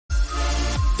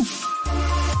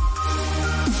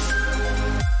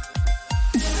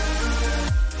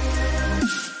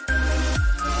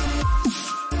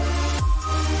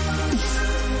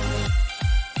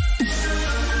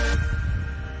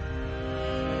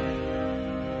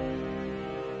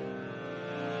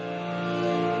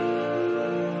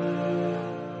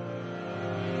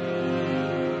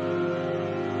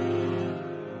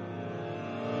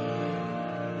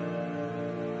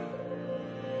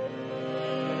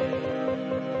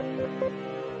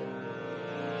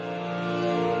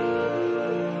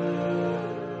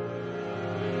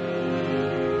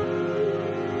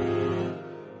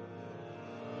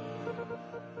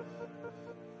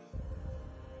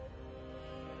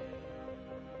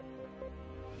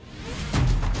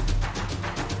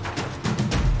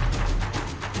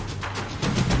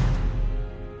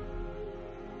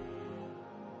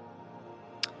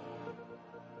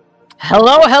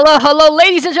Hello,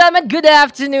 ladies and gentlemen. Good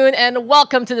afternoon, and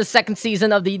welcome to the second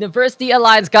season of the University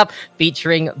Alliance Cup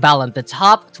featuring Valorant. The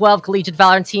top 12 collegiate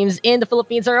Valorant teams in the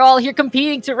Philippines are all here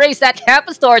competing to raise that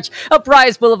campus torch, a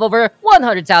prize pool of over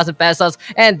 100,000 pesos,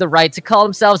 and the right to call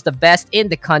themselves the best in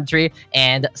the country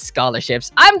and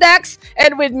scholarships. I'm Dax,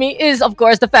 and with me is, of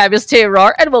course, the fabulous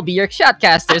Terror, and we'll be your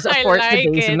shotcasters for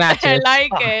today's matches. I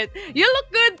like it. You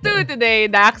look good too today,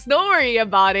 Dax. Don't worry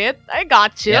about it. I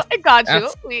got you. I got you.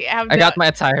 I got my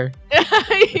attire.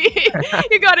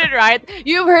 You got it right.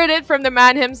 You've heard it from the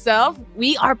man himself.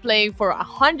 We are playing for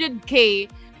 100K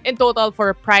in total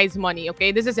for prize money.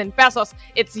 Okay, this is in pesos.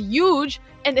 It's huge,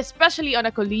 and especially on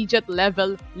a collegiate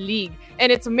level league.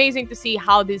 And it's amazing to see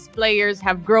how these players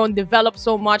have grown, developed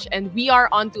so much, and we are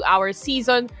on to our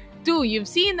season 2. You've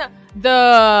seen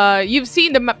the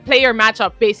player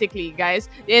matchup basically, guys.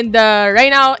 And right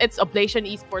now it's Oblation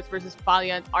Esports versus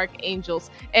Valiant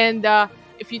Archangels, and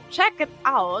if you check it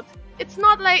out, it's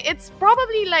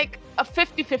probably like a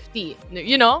 50-50,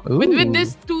 you know, with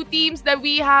these two teams that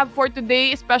we have for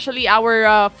today, especially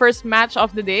our first match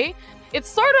of the day. It's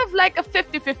sort of like a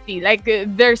 50-50,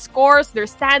 like their scores, their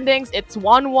standings, it's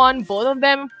 1-1. Both of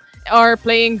them are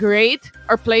playing great,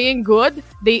 are playing good.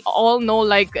 They all know,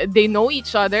 they know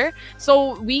each other.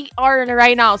 So we are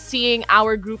right now seeing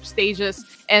our group stages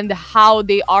and how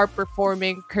they are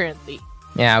performing currently.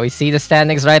 Yeah, we see the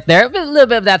standings right there. With a little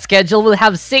bit of that schedule, we'll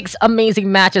have 6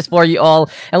 amazing matches for you all.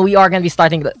 And we are going to be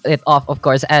starting it off, of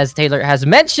course, as Taylor has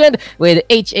mentioned, with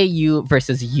HAU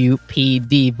versus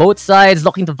UPD. Both sides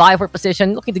looking to vie for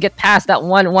position, looking to get past that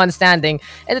 1-1 standing.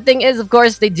 And the thing is, of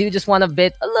course, they do just want a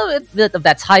little bit of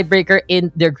that tiebreaker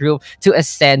in their group to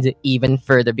ascend even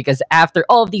further. Because after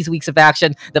all of these weeks of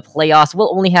action, the playoffs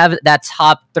will only have that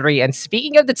top 3. And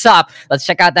speaking of the top, let's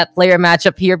check out that player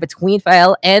matchup here between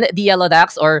Fael and the Yellow Dax,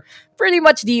 or pretty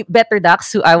much the better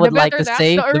Dax, who I would like to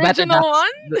say. The original one?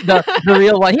 The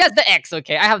real one. He has the X,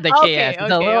 okay? I have the KS.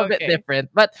 It's a little bit different.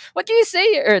 But what can you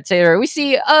say, Taylor? We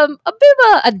see a bit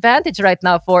of an advantage right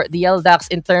now for the Yellow Dax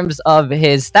in terms of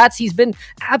his stats. He's been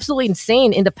absolutely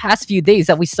insane in the past few days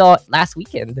that we saw last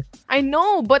weekend. I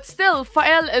know, but still,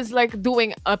 Fael is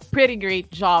doing a pretty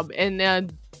great job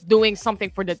in doing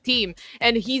something for the team,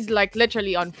 and he's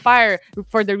literally on fire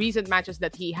for the recent matches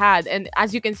that he had. And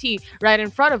as you can see right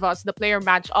in front of us, the player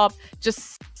matchup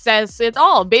just says it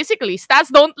all. Basically, stats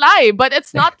don't lie, but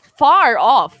it's not far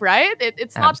off, right?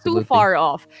 It's not too far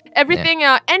off. Everything,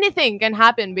 anything can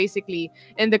happen basically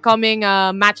in the coming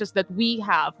matches that we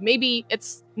have. Maybe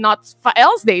it's not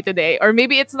Fael's day today, or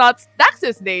maybe it's not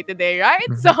Dax's day today, right?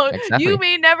 So exactly. You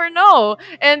may never know.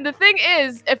 And the thing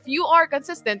is, if you are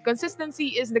consistent, consistency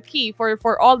is the key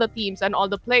for all the teams and all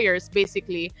the players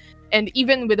basically. And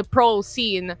even with the pro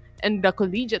scene and the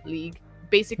collegiate league,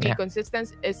 basically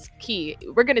consistency is key.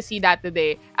 We're gonna see that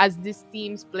today as these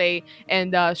teams play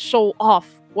and show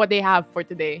off what they have for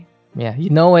today. Yeah, you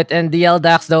know it. And the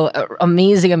Dax, though,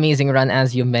 amazing run,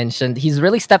 as you mentioned. He's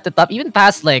really stepped it up, even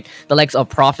past the likes of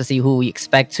Prophecy, who we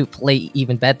expect to play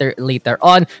even better later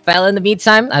on. But in the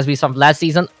meantime, as we saw from last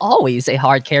season, always a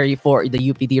hard carry for the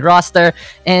UPD roster.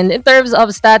 And in terms of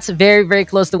stats, very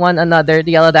close to one another.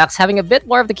 The Dax having a bit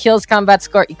more of the kills, combat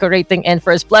score, eco rating, and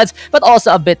first bloods, but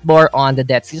also a bit more on the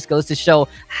deaths. It just goes to show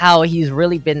how he's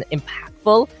really been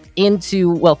impactful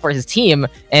for his team,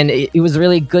 and it was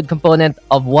really a good component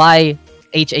of why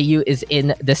HAU is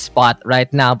in this spot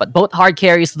right now. But both hard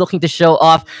carries looking to show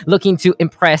off, looking to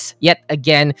impress yet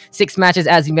again. 6 matches,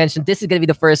 as you mentioned. This is going to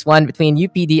be the first one between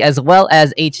UPD as well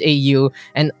as HAU,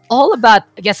 and all about,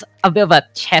 I guess, a bit of a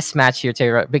chess match here,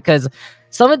 Tara, because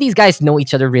some of these guys know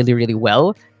each other really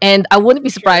well, and I wouldn't be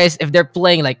surprised if they're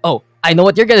playing I know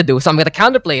what you're gonna do, so I'm gonna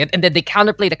counterplay it, and then they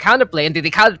counterplay the counterplay, and then they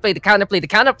counterplay the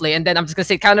counterplay, and then I'm just gonna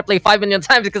say counterplay 5 million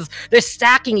times because they're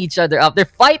stacking each other up, they're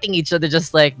fighting each other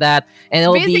just like that, and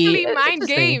it'll basically be mind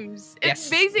games. Yes, It's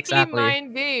basically exactly.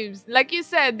 mind games. Like you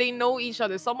said, they know each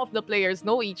other. Some of the players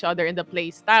know each other in the play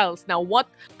styles. Now, what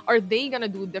are they gonna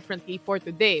do differently for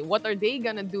today? What are they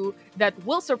gonna do that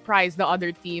will surprise the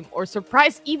other team or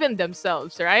surprise even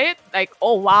themselves, right? Like,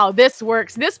 oh wow, this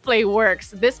works, this play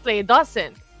works, this play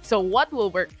doesn't. So what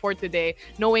will work for today,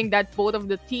 knowing that both of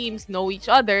the teams know each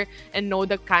other and know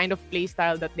the kind of play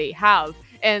style that they have.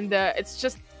 And it's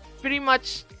just pretty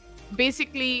much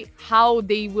basically how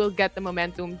they will get the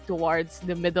momentum towards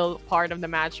the middle part of the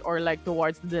match, or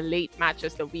towards the late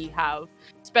matches that we have.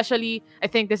 Especially, I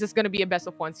think this is going to be a best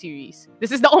of 1 series.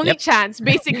 This is the only chance,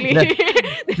 basically.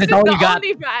 This is the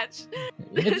only match.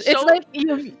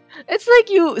 It's like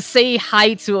you say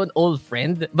hi to an old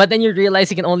friend, but then you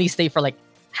realize you can only stay for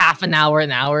half an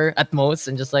hour at most,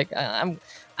 and just I'm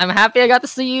I'm happy I got to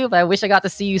see you, but I wish I got to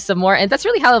see you some more. And that's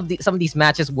really how some of these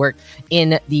matches work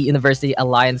in the University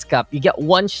Alliance Cup. You get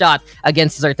one shot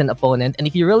against a certain opponent, and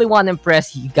if you really want to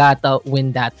impress, you gotta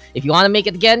win that. If you want to make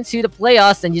it again to the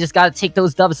playoffs, then you just gotta take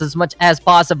those dubs as much as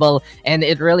possible. And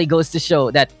it really goes to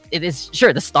show that it is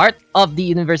sure the start of the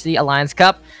University Alliance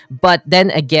Cup, but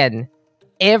then again,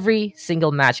 every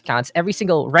single match counts. Every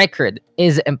single record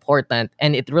is important,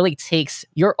 and it really takes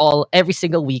your all every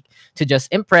single week to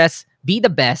just impress, be the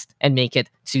best, and make it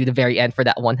to the very end for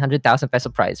that 100,000 peso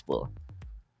prize pool.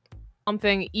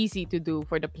 Something easy to do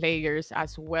for the players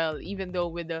as well, even though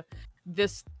with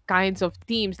this kinds of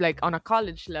teams like on a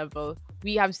college level,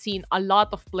 we have seen a lot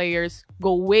of players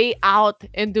go way out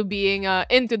into being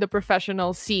into the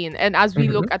professional scene. And as we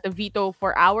look at the veto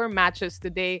for our matches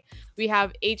today, we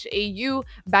have HAU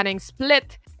banning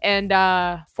Split, and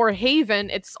for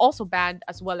Haven it's also banned,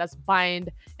 as well as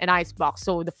Bind and Icebox.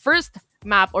 So the first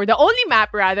map, or the only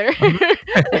map rather,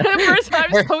 the first map,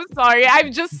 I'm so sorry,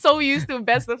 I'm just so used to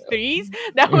best of threes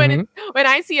that when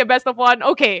I see a best of one,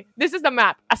 okay, this is the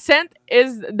map. Ascent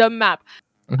is the map.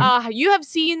 You have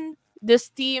seen this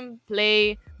team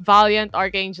play Valiant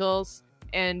Archangels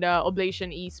and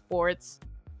Oblation Esports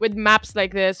with maps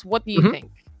like this. What do you think?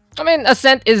 I mean,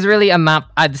 Ascent is really a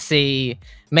map I'd say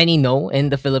many know in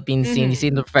the Philippine scene. You see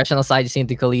in the professional side, you see in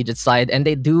the collegiate side, and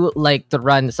they do like to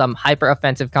run some hyper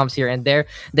offensive comps here and there.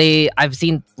 I've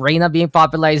seen Reyna being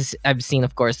popularized. I've seen,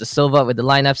 of course, the Sova with the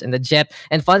lineups and the Jet.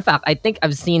 And fun fact, I think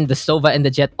I've seen the Sova and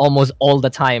the Jet almost all the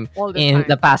time in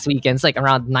the past weekends, like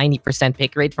around 90%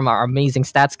 pick rate from our amazing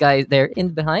stats guys there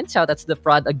in behind. Shout out to the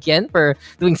prod again for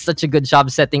doing such a good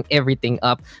job setting everything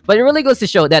up. But it really goes to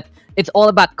show that it's all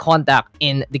about contact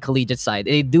in the collegiate side.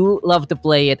 They do love to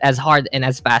play it as hard and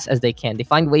as fast as they can. They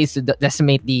find ways to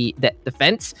decimate the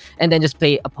defense and then just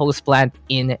play a post plant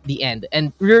in the end.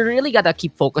 And we really gotta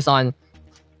keep focus on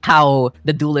how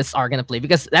the duelists are going to play,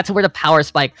 because that's where the power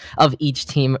spike of each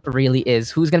team really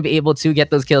is. Who's going to be able to get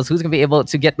those kills? Who's going to be able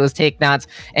to get those takedowns?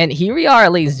 And here we are,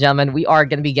 ladies and gentlemen. We are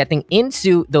going to be getting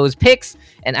into those picks.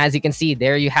 And as you can see,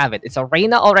 there you have it. It's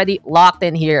Arena already locked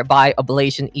in here by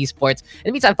Oblation Esports. In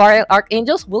the meantime, for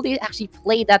Archangels, will they actually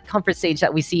play that comfort stage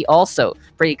that we see also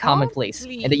pretty commonplace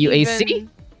in the UAC?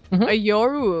 A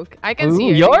Yoru. I can see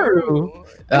a Yoru.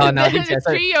 Oh no, these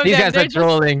guys are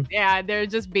trolling. Yeah, they're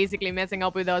just basically messing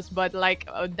up with us. But like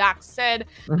Dax said,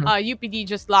 UPD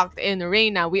just locked in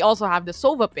Reyna. We also have the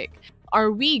Sova pick.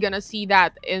 Are we gonna see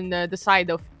that in the side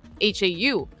of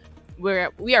HAU?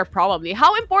 Where we are probably.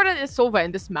 How important is Sova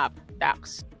in this map,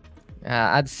 Dax?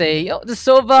 I'd say the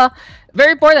Sova,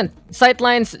 very important.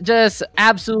 Sightlines just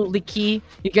absolutely key.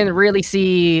 You can really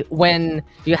see when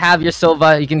you have your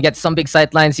Sova, you can get some big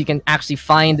sightlines. You can actually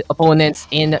find opponents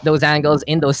in those angles,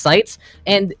 in those sites.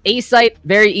 And A site,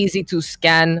 very easy to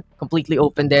scan, completely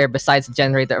open there, besides the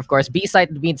generator, of course. B site,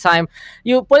 in the meantime,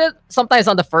 you put it sometimes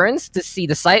on the ferns to see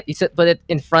the site. You put it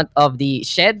in front of the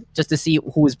shed just to see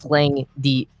who's playing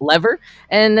the lever.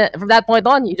 And from that point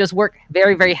on, you just work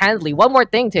very, very handily. One more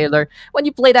thing, Taylor. When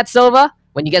you play that Sova,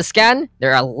 when you get scanned,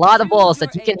 there are a lot of balls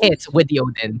that you can hit with the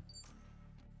Odin.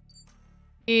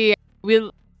 Yeah, we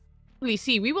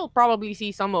will probably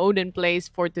see some Odin plays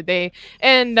for today.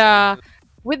 And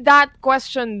with that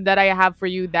question that I have for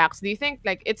you, Dax, do you think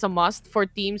like it's a must for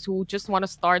teams who just want to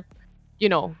start,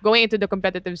 going into the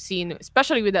competitive scene,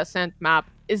 especially with the Ascent map?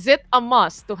 Is it a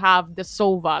must to have the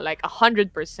Sova like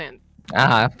 100%?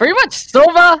 Pretty much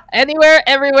Sova anywhere,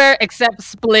 everywhere except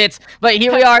Split. But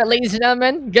here we are, ladies and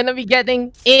gentlemen, gonna be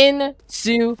getting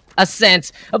into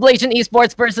Ascent. Oblation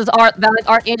Esports versus Valiant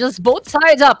Archangels, both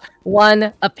sides up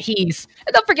one apiece.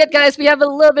 And don't forget, guys, we have a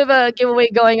little bit of a giveaway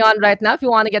going on right now. If you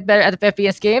want to get better at the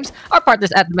FPS games, our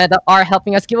partners at Meta are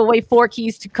helping us give away 4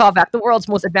 keys to Kovac, the world's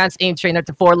most advanced aim trainer,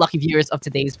 to 4 lucky viewers of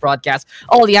today's broadcast.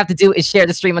 All you have to do is share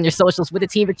the stream on your socials with the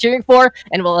team you're cheering for,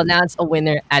 and we'll announce a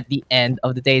winner at the end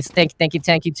of the day. So thank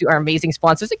you to our amazing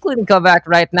sponsors, including Kovac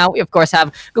right now. We, of course,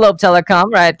 have Globe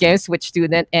Telecom, Riot Games, Switch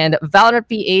Student, and Valorant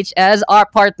PH as our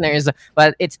partners.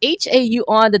 But it's HAU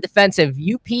on the defensive,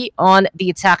 UP on the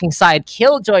attacking side.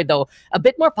 Killjoy, though, a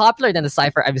bit more popular than the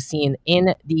Cypher I've seen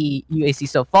in the UAC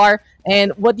so far.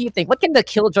 And what do you think? What can the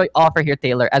Killjoy offer here,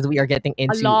 Taylor, as we are getting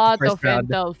into a lot the first of round?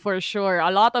 intel, for sure.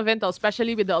 A lot of intel,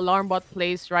 especially with the alarm bot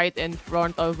placed right in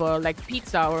front of like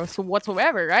pizza or so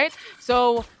whatsoever, right?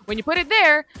 So when you put it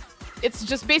there, it's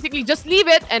just basically just leave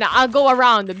it and I'll go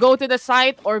around, go to the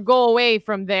site or go away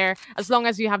from there. As long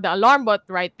as you have the alarm bot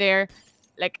right there,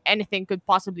 like anything could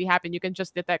possibly happen. You can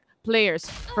just detect players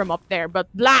from up there. But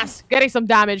Blast getting some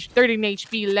damage, 13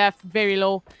 HP left, very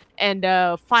low, and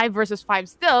 5 versus 5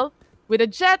 still with a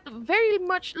Jet very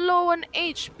much low on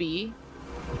HP.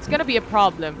 it's gonna be a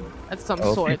problem at some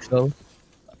sort. So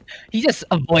he just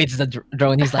avoids the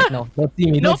drone. He's like, no, don't see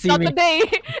me, don't Nope, see not me.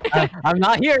 today. I'm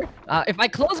not here. If I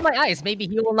close my eyes, maybe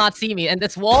he will not see me. And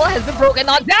this wall has been broken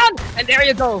on down. And there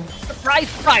you go. Surprise,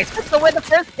 surprise. Pistol with the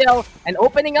first kill. And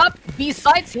opening up, B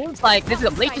side seems like this is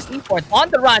a Blazes Esports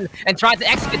on the run and trying to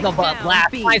execute the blast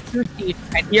by Sushi.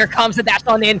 And here comes the dash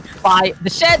on in by the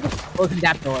shed, closing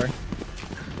that door.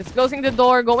 It's closing the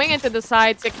door, going into the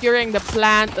side, securing the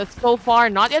plant. So far,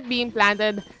 not yet being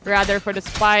planted, rather for the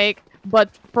spike. But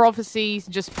Prophecy's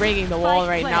just breaking the wall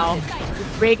right now.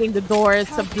 Just breaking the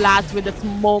doors, a blast with the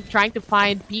smoke, trying to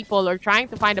find people or trying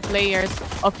to find the players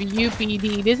of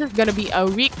UPD. This is going to be a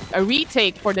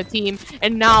retake for the team.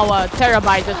 And now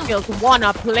Terabyte just kills one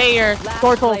player,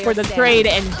 Tortle for the trade,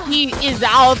 and he is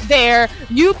out there.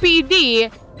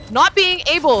 UPD not being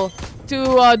able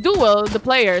to duel the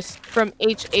players from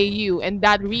HAU, and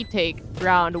that retake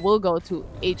round will go to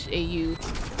HAU.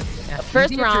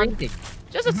 First round,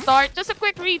 just a start, just a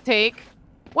quick retake.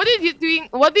 What did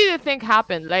you think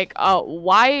happened? Like,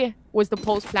 why was the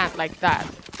post plant like that?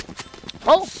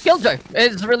 Oh, Killjoy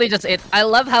is really just it. I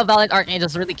love how Valiant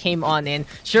Archangels really came on in.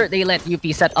 Sure, they let UP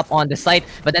set up on the site,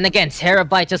 but then again,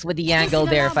 Terabyte just with the angle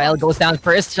there. File goes down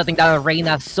first, shutting down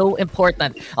Arena. So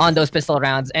important on those pistol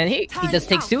rounds. And he just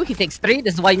takes 2, he takes 3.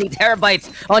 This is why you need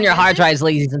terabytes on your hard drives,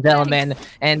 ladies and gentlemen.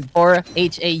 And for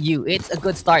HAU, it's a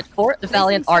good start for the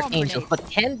Valiant Archangels. But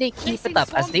can they keep it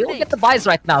up? As they will get the buys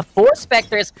right now. 4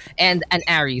 Spectres and an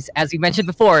Ares. As we mentioned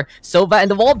before, Sova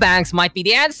and the wall banks might be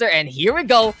the answer. And here we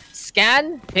go. Scan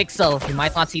Pixel. You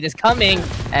might not see this coming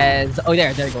as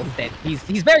there you go. He's dead.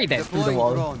 He's very dead through the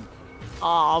wall.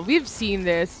 Oh, we've seen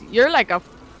this. You're like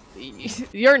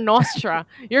you're Nostra.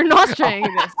 You're Nostraing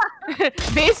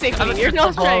this. Basically, you're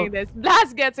Nostraing this.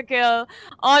 Blast gets a kill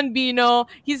on Bino.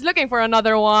 He's looking for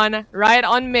another one right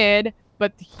on mid,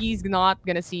 but he's not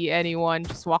gonna see anyone.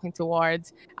 Just walking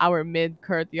towards our mid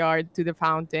courtyard to the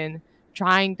fountain,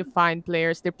 trying to find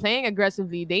players. They're playing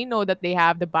aggressively. They know that they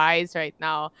have the buys right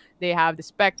now. They have the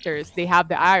Spectres. They have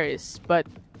the Iris, but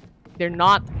they're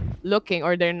not looking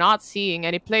or they're not seeing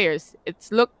any players. It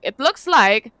looks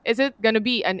like it gonna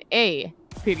be an A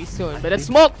pretty soon. But a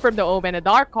smoke from the Omen, a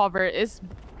dark cover is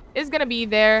gonna be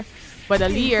there. But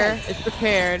Alir is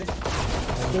prepared.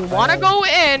 They wanna go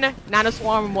in.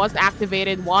 Nanoswarm was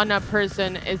activated. One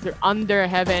person is under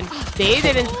heaven. They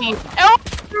didn't see. Oh,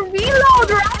 the reload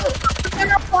right.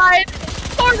 Terrified.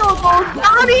 Torgo goes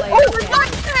down. He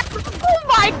overnight. Oh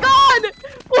my god!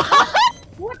 What?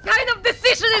 What kind of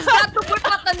decision is that to whip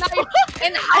out the knife?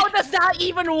 And how does that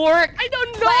even work? I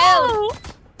don't know.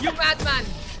 You madman.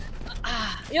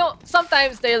 You know,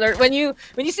 sometimes Taylor, when you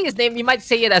see his name, you might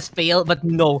say it as fail, but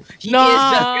no, he is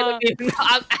just gonna be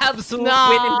an absolute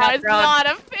win in that it's round. Not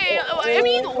a fail. I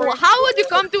mean, how would you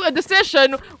come to a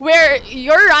decision where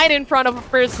you're right in front of a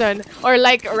person or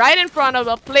like right in front of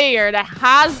a player that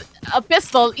has a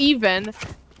pistol even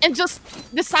and just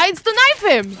decides to knife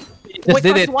him?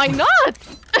 Because why not?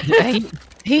 Yeah,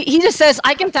 he just says,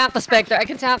 I can tap the Spectre, I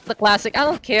can tap the Classic, I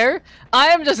don't care. I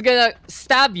am just gonna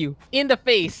stab you in the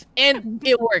face, and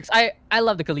it works. I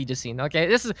love the collegiate scene. Okay,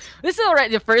 this is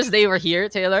already the first day we're here,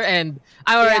 Taylor, and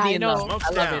I'm already in love. I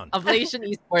love it. Ablation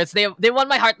Esports, they won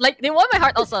my heart. Like they won my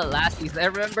heart also last season. I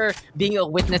remember being a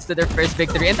witness to their first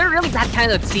victory, and they're really that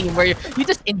kind of team where you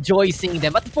just enjoy seeing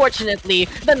them. But unfortunately,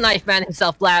 the Knife Man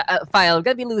himself, File,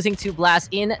 gonna be losing to Blast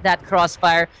in that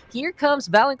crossfire. Here comes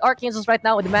Valiant Archangels right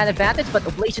now with the man advantage, but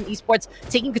Ablation Esports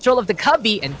taking control of the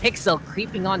Cubby, and Pixel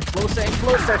creeping on closer and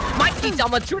closer. Might see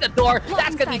someone through the door.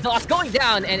 That's gonna be DOS going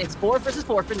down, and it's 4 versus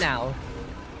 4 for now.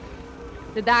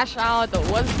 The dash out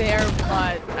was there,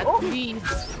 but at least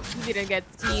he didn't get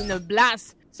seen. The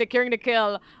Blast securing the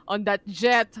kill on that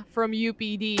jet from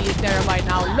UPD. Terabyte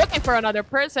now looking for another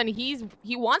person. He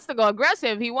wants to go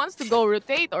aggressive. He wants to go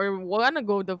rotate or wanna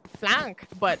go the flank,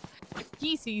 but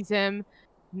he sees him.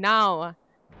 Now,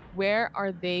 where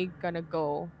are they gonna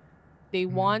go? They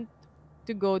want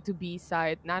to go to B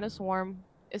side. Nanoswarm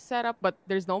is set up, but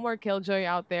there's no more Killjoy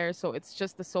out there, so it's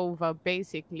just the Sova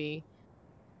basically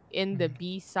in the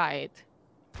B side.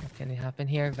 What can happen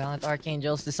here? Valiant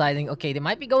Archangels deciding, okay, they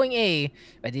might be going A,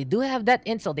 but they do have that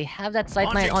intel. They have that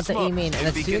sightline onto A main, and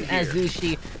as soon as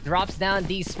Zushi drops down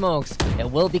these smokes, it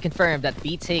will be confirmed that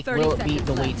B take will be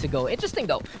the way to go. Interesting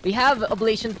though, we have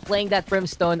Ablation playing that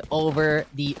Brimstone over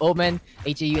the Omen,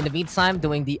 HAU in the meantime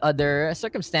doing the other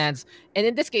circumstance, and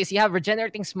in this case, you have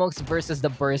regenerating smokes versus the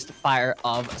burst fire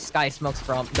of Sky Smokes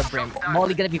from the Brim.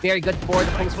 Molly gonna be very good for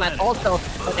the post plant also,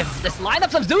 but if this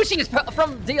lineup of Zushi is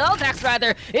from the Eldax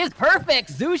rather, is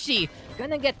perfect. Zushi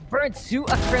gonna get burned to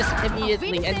a crisp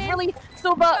immediately. And really,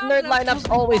 Soba nerd lineups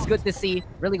always good to see.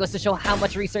 Really goes to show how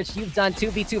much research you've done.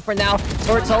 2v2 for now.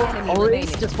 Turtle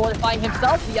always just fortifying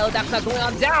himself. The Yellow Dax not going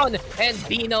on down. And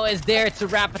Bino is there to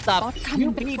wrap it up.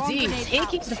 UPD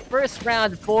taking the first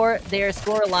round for their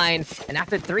scoreline. And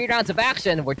after 3 rounds of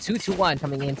action, we're 2-1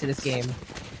 coming into this game.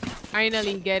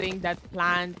 Finally getting that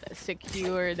plant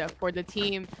secured for the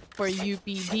team, for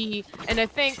UPD. And I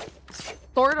think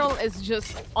Turtle is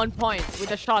just on point with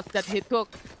the shots that he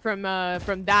took from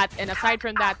that. And aside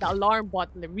from that, the alarm bot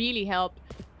really helped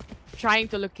trying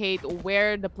to locate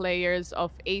where the players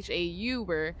of HAU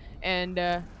were. And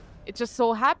it just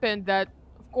so happened that,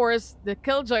 of course, the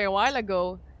Killjoy a while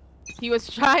ago, he was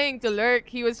trying to lurk.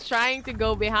 He was trying to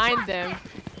go behind them.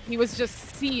 He was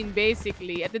just seen,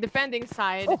 basically. At the defending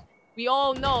side, we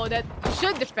all know that you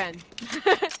should defend.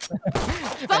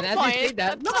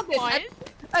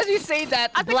 As you say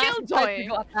that, at the Blast Killjoy. to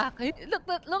go attack.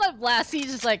 Look at Blast.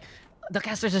 He's just like, the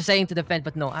casters are saying to defend,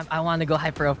 but no, I want to go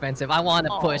hyper offensive. I want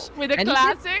to push. With a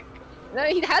classic.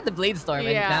 He had the Blade Storm,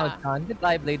 and now it's gone.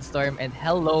 Goodbye, Blade Storm, and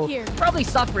hello. Probably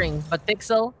suffering, but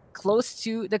Pixel close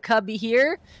to the cubby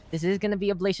here. This is going to be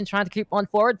Ablation trying to keep on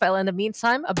forward. While in the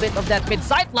meantime, a bit of that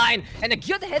mid-sight line, and a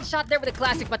good headshot there with the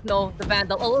classic, but no, the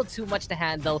Vandal, a little too much to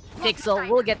handle. Pixel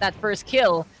will get that first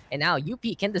kill, and now UP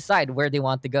can decide where they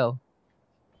want to go.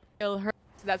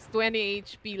 That's 20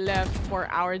 HP left for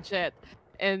our Jet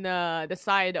and the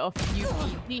side of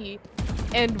UPD.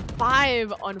 And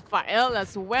 5 on Fael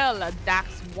as well.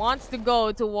 Dax wants to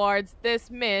go towards this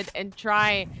mid and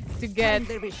try to get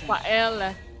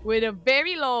Fael with a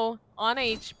very low on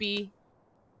HP.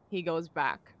 He goes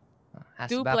back.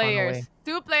 Two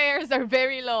players are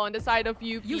very low on the side of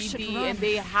UPD, and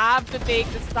they have to take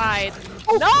the side.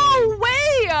 No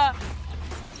way!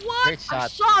 What a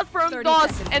shot from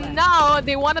DOS, and now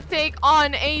they want to take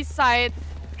on A side.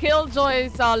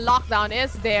 Killjoy's lockdown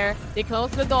is there. They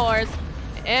close the doors.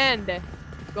 And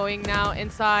going now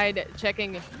inside,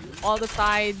 checking all the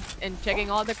sides and checking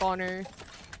all the corners.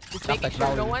 Just making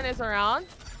sure no one is around.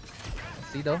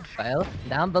 See though, Fael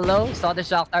down below. Saw the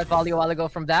shock dart volley a while ago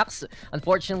from Dax.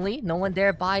 Unfortunately, no one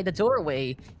there by the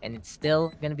doorway. And it's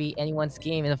still going to be anyone's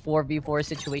game in a 4v4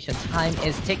 situation. Time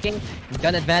is ticking.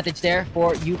 Gun advantage there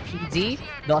for UPD.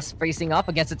 Thus facing up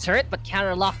against the turret, but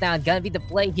counter lockdown gonna be the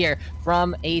play here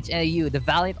from HAU. The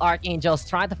Valiant Archangels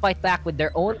trying to fight back with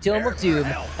their own Dome of Doom.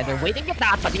 And they're waiting to get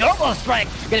that, but the Orbital Strike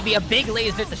gonna be a big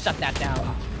laser to shut that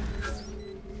down.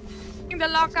 The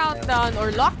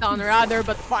lockdown rather,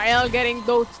 but Fael getting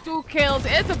those 2 kills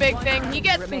is a big thing. He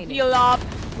gets to heal up.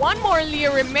 One more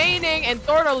Lear remaining, and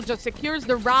Turtle just secures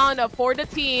the round for the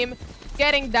team,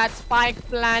 getting that spike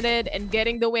planted and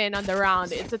getting the win on the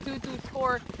round. It's a 2-2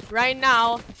 score right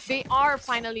now. They are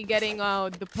finally getting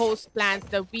the post plans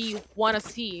that we want to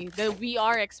see, that we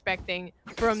are expecting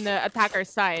from the attacker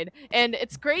side. And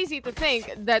it's crazy to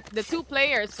think that the 2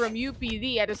 players from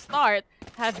UPD at the start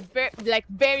have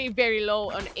very, very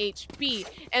low on HP.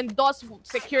 And thus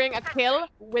securing a kill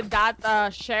with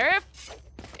that Sheriff,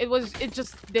 it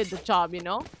just did the job, you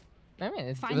know? I mean,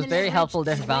 it was very helpful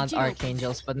there for Valiant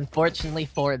Archangels, but unfortunately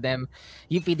for them,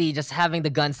 UPD just having the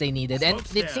guns they needed. And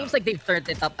it seems like they've turned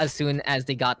it up as soon as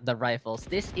they got the rifles.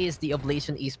 This is the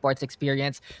Oblation Esports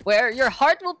experience, where your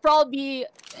heart will probably be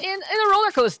in a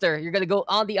roller coaster. You're going to go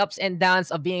on the ups and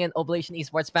downs of being an Oblation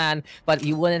Esports fan, but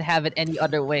you wouldn't have it any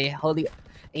other way. Holy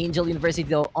Angel University,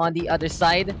 though, on the other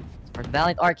side. For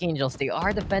Valiant Archangels, they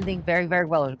are defending very, very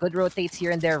well. Good rotates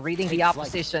here and there, reading the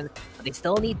opposition, but they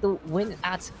still need to win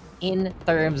at in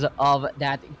terms of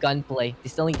that gunplay. They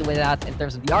still need to win that in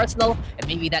terms of the arsenal, and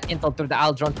maybe that intel through the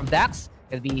owl drone from Dax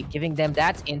will be giving them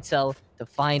that intel to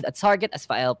find a target as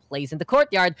Fael plays in the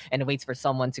courtyard and waits for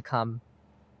someone to come.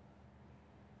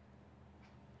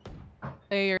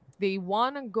 They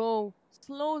want to go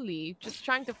slowly, just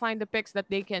trying to find the picks that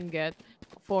they can get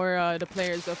for the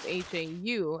players of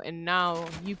HAU. And now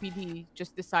UPD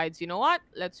just decides, you know what?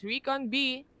 Let's recon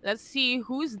B. Let's see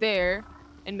who's there.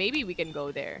 And maybe we can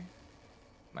go there.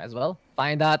 Might as well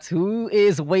find out who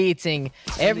is waiting.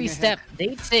 Every step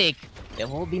they take, it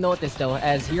will be noticed though,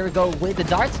 as here we go with the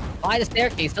darts by the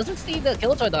staircase. Doesn't see the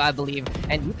Killjoy though, I believe.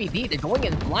 And UPD, they're going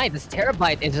in blind. This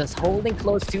Terabyte is just holding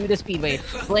close to the Speedway.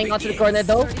 Playing onto the corner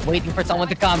though, waiting for someone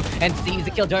to come and sees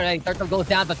the Killjoy. Turtle goes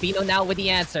down, but Pino now with the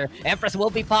answer. Empress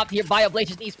will be popped here by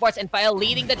Oblation Esports, and Fael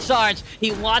leading the charge.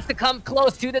 He wants to come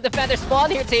close to the defender spawn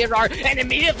here, Terrar, and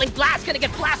immediately Blast gonna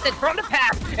get blasted from the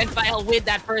pass. And Fael with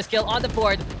that first kill on the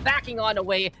board, backing on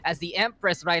away as the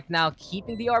Empress right now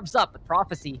keeping the orbs up. But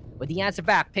Prophecy with the answer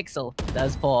back, Pixel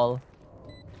does fall.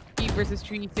 3 versus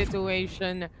 3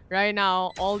 situation. Right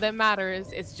now, all that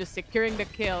matters is just securing the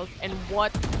kills. And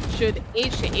what should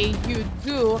HAU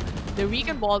do? The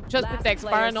Recon Ball just protects.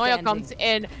 Paranoia comes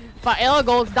in. Fael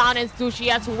goes down, and Sushi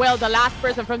as well, the last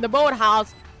person from the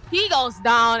boathouse. He goes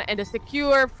down, and the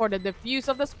secure for the defuse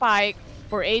of the spike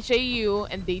for HAU,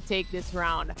 and they take this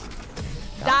round.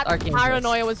 That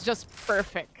Paranoia was just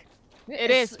perfect.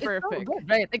 It's perfect. So good,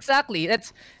 right? Exactly.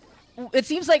 It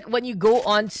seems like when you go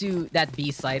onto that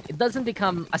B site, it doesn't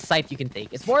become a site you can take.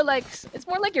 It's more like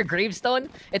your gravestone.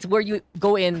 It's where you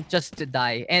go in just to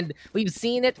die. And we've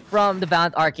seen it from the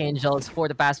Valiant Archangels for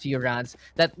the past few rounds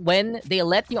that when they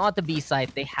let you onto B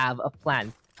site, they have a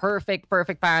plan. Perfect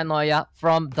Paranoia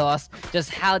from DOS.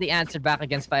 Just how they answered back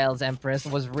against Fael's Empress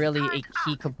was really a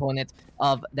key component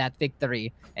of that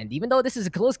victory. And even though this is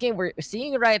a close game, we're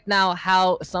seeing right now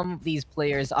how some of these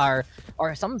players are,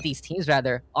 or some of these teams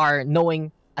rather, are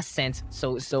knowing Ascent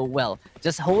so well.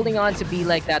 Just holding on to B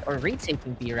like that, or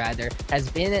retaking B rather,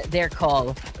 has been their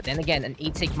call. But then again, an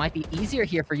 8-take might be easier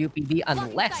here for UPD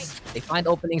unless they find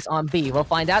openings on B. We'll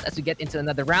find out as we get into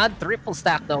another round. Triple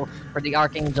stack though for the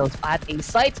Archangels at A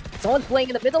site. Someone playing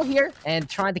in the middle here and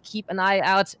trying to keep an eye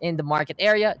out in the market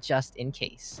area just in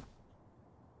case.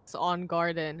 It's on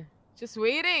Garden. Just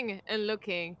waiting and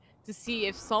looking to see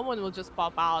if someone will just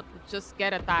pop out, just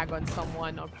get a tag on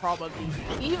someone, or probably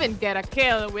even get a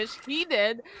kill, which he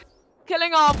did,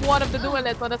 killing off one of the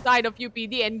duelists on the side of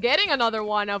UPD and getting another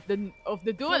one of the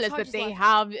duelists that they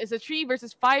have. Is a 3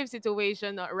 versus 5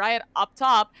 situation right up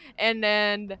top, and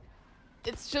then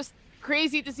it's just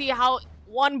crazy to see how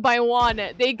one by one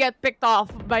they get picked off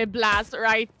by Blast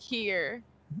right here.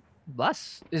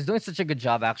 Blast is doing such a good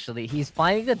job, actually. He's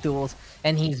finding the duels,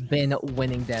 and he's been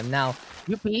winning them. Now,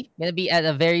 UP gonna be at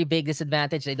a very big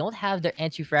disadvantage. They don't have their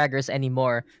entry fraggers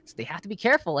anymore, so they have to be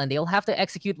careful, and they'll have to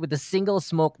execute with the single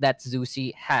smoke that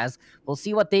Zushi has. We'll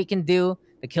see what they can do.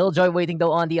 The Killjoy waiting,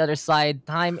 though, on the other side.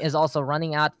 Time is also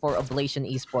running out for Ablation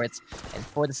Esports. And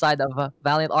for the side of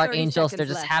Valiant Archangels, they're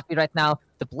just happy right now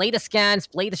to play the scans,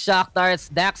 play the shock darts.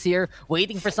 Dax here,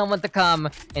 waiting for someone to come.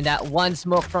 And that one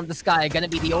smoke from the sky, gonna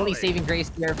be the only saving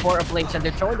grace here for Ablation.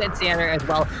 They're throwing the Incendiary as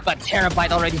well, but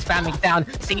Terabyte already spamming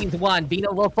down. Scenes one,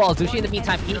 Bino will fall. Zushi in the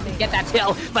meantime, he can get that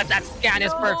kill, but that scan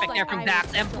is perfect there from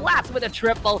Dax. And Blast with a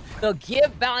triple. They'll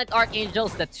give Valiant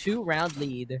Archangels the 2-round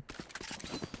lead.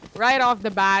 Right off the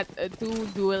bat, 2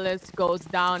 duelists goes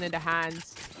down in the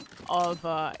hands of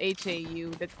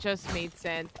HAU. That just made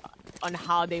sense on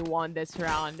how they won this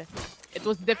round. It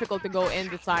was difficult to go in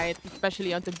the side,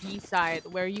 especially on the B side,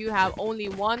 where you have only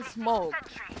one smoke.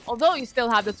 Although you still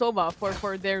have the Sova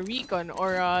for their recon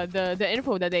or the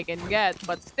info that they can get,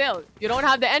 but still, you don't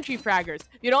have the entry fraggers.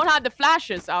 You don't have the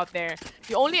flashes out there.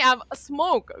 You only have a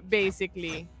smoke,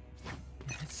 basically.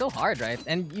 It's so hard, right?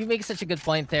 And you make such a good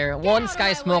point there. One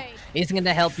Sky Smoke isn't going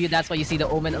to help you. That's why you see the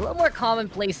Omen a little more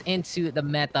commonplace into the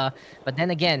meta. But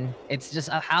then again, it's just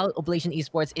how Ablation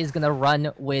Esports is going to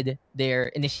run with their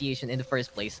initiation in the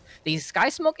first place. They Sky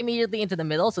Smoke immediately into the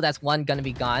middle, so that's one going to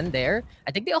be gone there.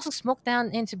 I think they also smoke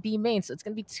down into B main, so it's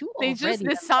going to be 2 already. They just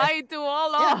decide to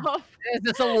wall off. It's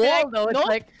just a wall, though. It's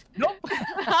like, nope.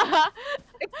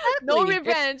 Exactly. No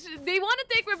revenge. They want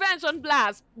to take revenge on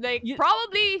Blast. Like,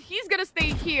 probably he's gonna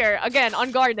stay here again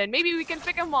on Garden. Maybe we can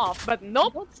pick him off, but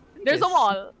nope. There's a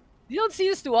wall. You don't see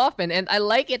this too often, and I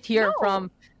like it here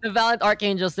from the Valiant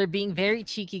Archangels. They're being very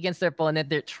cheeky against their opponent.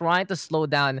 They're trying to slow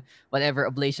down whatever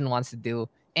Ablation wants to do.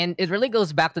 And it really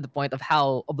goes back to the point of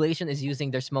how Ablation is using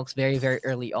their smokes very, very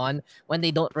early on when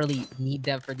they don't really need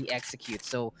them for the execute.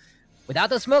 So without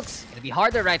those smokes, it'll be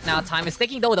harder right now. Time is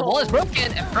ticking though. The wall is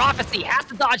broken, and Prophecy has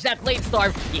to dodge that Blade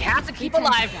Storm. He has to keep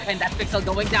alive, and that Pixel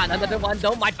going down. Another one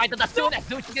though might fight it as soon as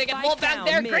Sushi's gonna get walled back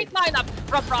there. Great lineup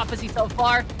from Prophecy so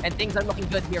far, and things are looking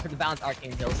good here for the Valiant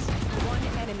Archangels.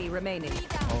 One enemy remaining.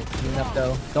 Oh, clean up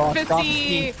though.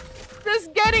 Prophecy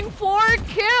just getting 4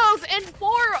 kills, and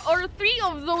 4 or 3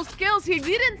 of those kills he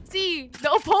didn't see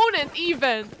the opponent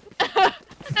even.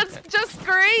 That's just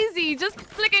crazy. Just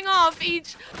flicking off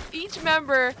each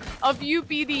member of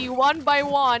UPD one by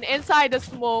one inside the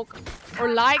smoke,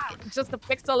 or like just a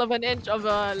pixel of an inch of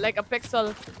a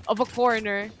pixel of a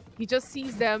corner. He just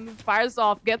sees them, fires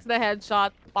off, gets the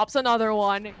headshot, pops another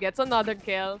one, gets another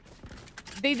kill.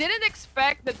 They didn't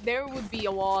expect that there would be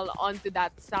a wall onto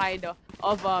that side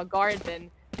of a Garden,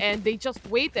 and they just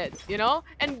waited, you know?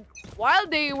 And while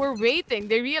they were waiting,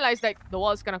 they realized like the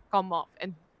wall is gonna come off,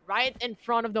 and right in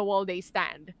front of the wall they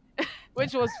stand,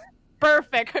 which was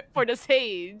perfect for the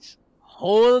Sage.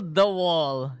 Hold the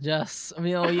wall. Just, hold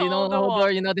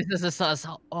or, this is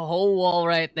a whole wall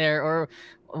right there or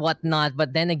whatnot.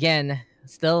 But then again,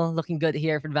 still looking good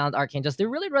here for the Valiant Archangels. They're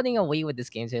really running away with this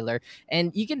game, Taylor.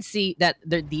 And you can see that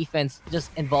their defense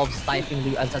just involves stifling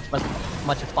Liu as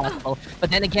much as possible.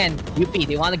 But then again, UP,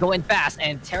 they want to go in fast,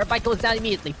 and Terabyte goes down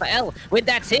immediately. Fael with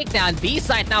that takedown.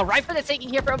 B-side now, right for the taking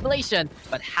here for Ablation.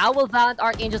 But how will Valiant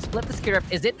Archangels flip the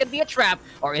script? Is it going to be a trap,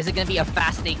 or is it going to be a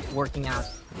fast take working out?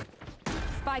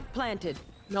 Spike planted.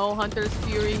 No, Hunter's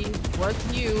Fury was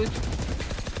used.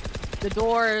 The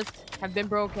doors have been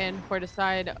broken for the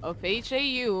side of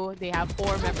HAU. They have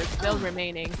 4 members still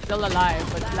remaining, still alive,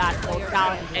 but Black goes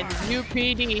down, and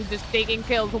UPD just taking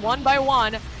kills one by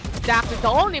one. Dax is the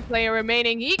only player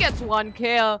remaining. He gets 1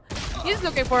 kill. He's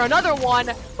looking for another one,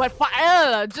 but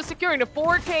Fael just securing the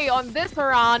 4K on this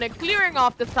round and clearing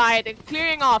off the side and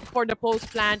clearing off for the post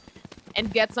plant,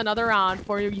 and gets another round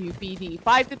for UPD.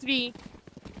 5-3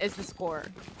 is the score.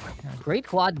 Great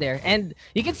quad there. And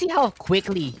you can see how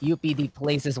quickly UPD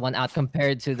plays this one out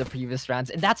compared to the previous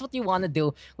rounds. And that's what you want to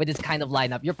do with this kind of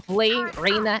lineup. You're playing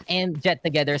Reyna and Jet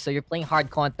together, so you're playing hard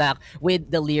contact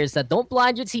with the Leers that don't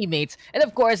blind your teammates. And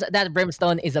of course, that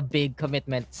Brimstone is a big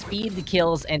commitment. Speed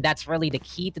kills, and that's really the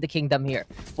key to the kingdom here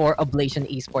for Ablation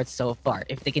Esports so far.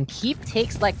 If they can keep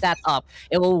takes like that up,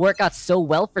 it will work out so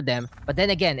well for them. But then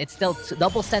again, it's still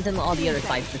double Sentinel on the other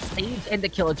side. The stage and the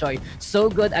Killjoy, so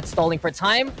good at stalling for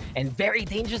time, and very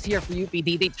dangerous here for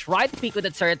UPD. They tried to peek with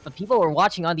the turret, but people were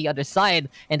watching on the other side,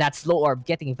 and that slow orb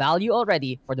getting value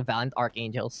already for the Valiant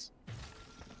Archangels.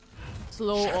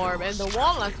 Slow orb, and the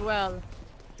wall as well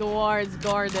towards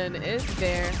Garden is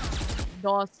there.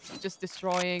 DOS just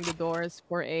destroying the doors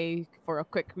for a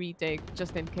quick retake,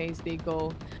 just in case they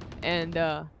go. And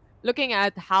looking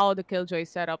at how the Killjoy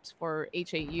setups for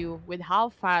HAU, with how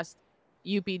fast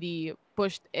UPD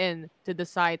pushed in to the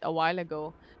site a while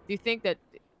ago, do you think that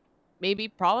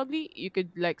probably you could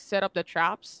like set up the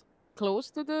traps close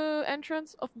to the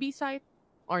entrance of B site,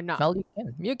 or not? Well,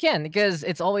 you can, because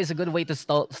it's always a good way to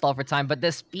stall for time. But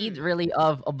the speed really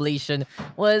of Ablation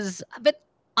was a bit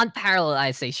unparalleled,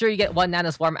 I say. Sure, you get 1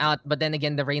 nanoswarm out, but then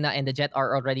again, the Reyna and the Jet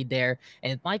are already there,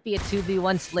 and it might be a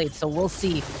 2v1 slate, so we'll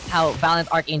see how Valiant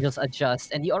Archangels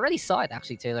adjust. And you already saw it,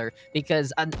 actually, Taylor,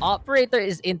 because an operator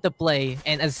is into play,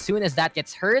 and as soon as that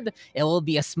gets heard, it will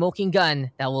be a smoking gun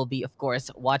that will be, of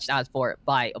course, watched out for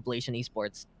by Ablation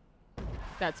Esports.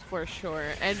 That's for sure.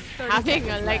 And having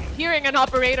hearing an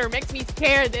operator makes me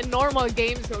scared in normal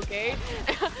games, okay?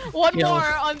 One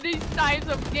more on these types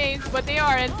of games, but they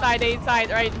are inside A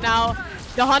side right now.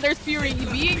 The Hunter's Fury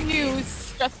being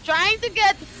used, just trying to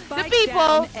get the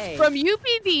people from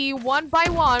UPD one by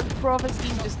one. Prophecy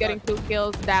just getting 2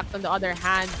 kills. Dax on the other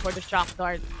hand for the shock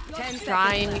dart,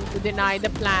 trying to deny the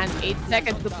plan. 8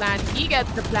 seconds to plan. He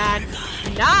gets the plan.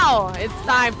 Now it's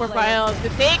time for Fael to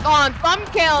take on some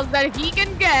kills that he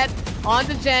can get on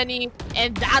the Jenny,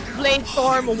 and that Blade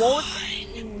Storm won't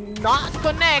not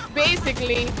connect.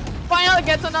 Basically, Fael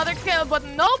gets another kill, but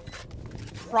nope.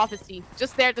 Prophecy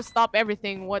just there to stop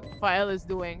everything what Fael is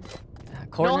doing.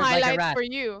 No highlights for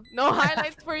you. No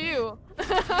highlights for you.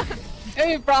 I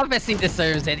mean, Prophecy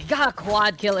deserves it. He got a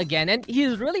quad kill again, and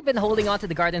he's really been holding on to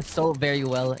the garden so very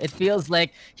well. It feels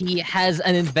like he has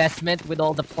an investment with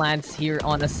all the plants here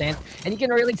on Ascent, and you can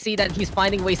really see that he's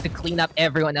finding ways to clean up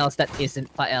everyone else that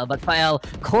isn't Fael. But Fael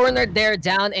cornered there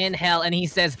down in hell, and he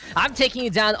says, I'm taking you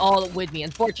down all with me.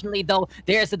 Unfortunately, though,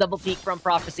 there's a double peek from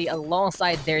Prophecy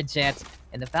alongside their Jets.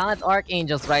 And the Valiant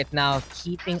Archangels right now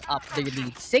keeping up their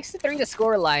lead. 6-3 the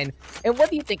scoreline. And what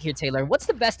do you think here, Taylor? What's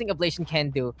the best thing Ablation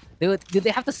can do? Do they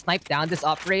have to snipe down this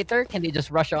operator? Can they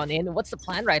just rush on in? What's the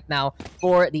plan right now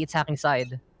for the attacking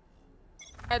side?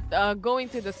 Going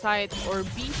to the side or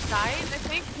B side, I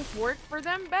think, just worked for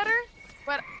them better.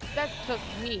 But that's just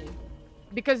me,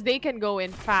 because they can go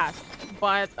in fast.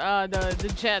 But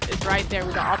the Jet is right there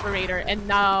with the operator. And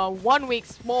now 1 week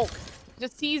smoke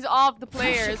just sees off the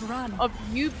players of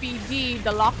UPD.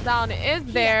 The lockdown is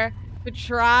there to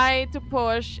try to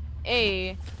push A.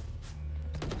 Yeah,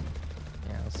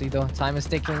 we'll see though. Time is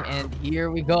ticking, and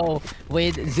here we go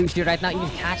with Zushi right now, even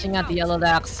catching out the Yellow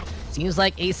Dax. Seems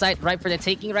like A site right for the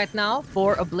taking right now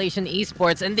for Ablation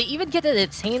Esports, and they even get a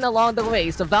detain along the way.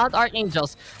 So Valiant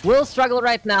Archangels will struggle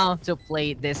right now to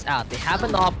play this out. They have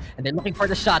an op, and they're looking for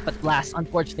the shot, but Blast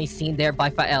unfortunately seen there by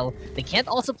Fael. They can't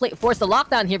also force the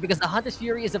lockdown here because the Hunter's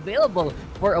Fury is available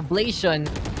for Ablation.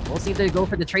 We'll see if they go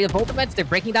for the trade of ultimates. They're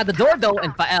breaking down the door though,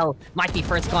 and Fael might be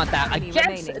first contact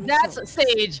against that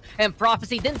stage. And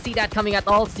Prophecy didn't see that coming at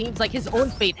all. Seems like his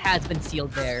own fate has been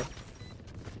sealed there.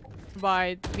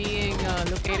 By being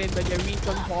located by the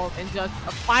recon vault, and just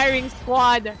a firing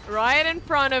squad right in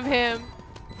front of him.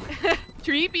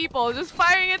 3 people just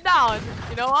firing it down.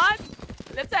 You know what?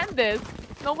 Let's end this.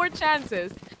 No more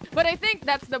chances. But I think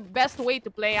that's the best way to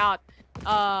play out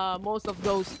most of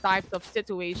those types of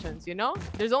situations, you know?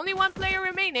 There's only one player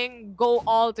remaining, go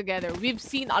all together. We've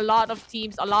seen a lot of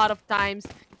teams, a lot of times,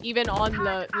 even on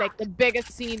the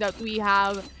biggest scene that we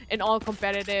have in all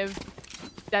competitive,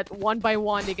 that one by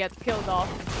one they get killed off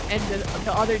and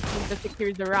the other team that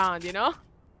secures the round, you know?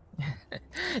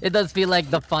 It does feel like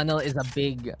the funnel is a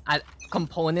big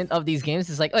component of these games.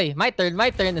 It's like, hey, my turn, my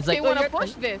turn. It's like, They want to your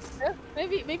push turn. this. Yeah,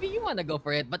 maybe you want to go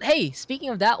for it. But hey, speaking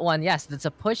of that one, yes, that's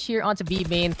a push here onto B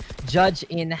main, Judge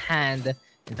in hand.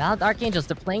 And Valid Archangels,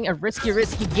 they're playing a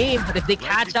risky game, but if they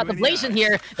catch out the Blazon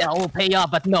here, that will pay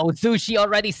off. But no, Zushi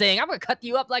already saying, I'm gonna cut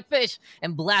you up like fish.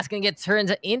 And Blast gonna get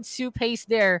turned into pace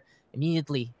there.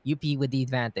 Immediately, UP with the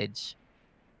advantage.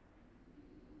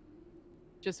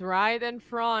 Just right in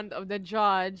front of the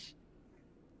judge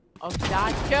of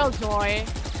that Killjoy.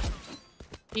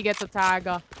 He gets a tag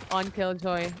on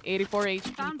Killjoy. 84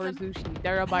 HP for Zushi.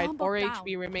 Terabyte, 4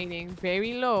 HP remaining.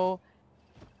 Very low.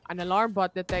 An alarm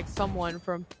bot detects someone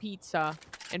from Pizza,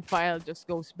 and File just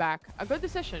goes back. A good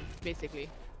decision, basically.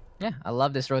 Yeah, I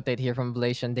love this rotate here from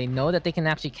Blazon. They know that they can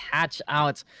actually catch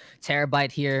out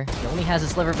Terabyte here. He only has a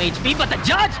sliver of HP, but the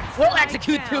judge will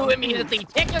execute two immediately.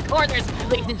 Take your corners,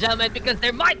 ladies and gentlemen, because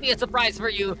there might be a surprise for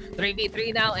you.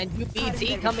 3v3 now, and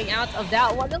UPD coming out of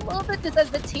that one a little bit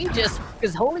disadvantageous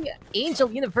because Holy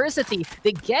Angel University,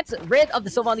 they get rid of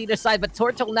the Sylvan on either side, but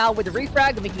Tortle now with the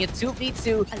refrag, making it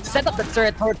 2v2. Set up the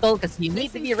turret, Tortle, because you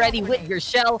need to be ready with your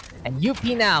shell. And UP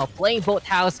now playing both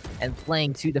house and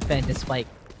playing to defend this fight.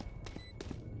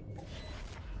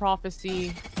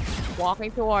 Prophecy walking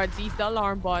towards, he's the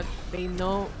alarm bot. They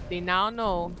now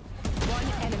know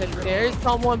that there's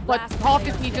someone, but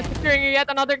Prophecy just securing yet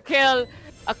another kill.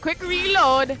 A quick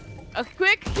reload, a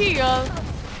quick heal,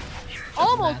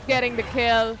 almost getting the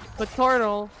kill, but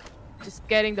Turtle just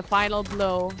getting the final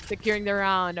blow, securing the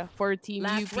round for Team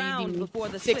UPD.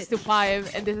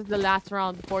 6-5, and this is the last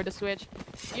round before the switch.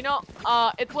 You know,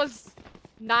 it was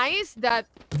nice that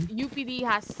UPD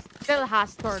still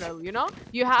has Turtle, you know?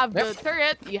 You have the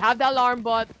turret, you have the alarm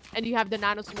bot, and you have the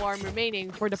nano swarm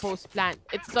remaining for the post plant.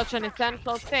 It's such an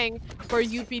essential thing for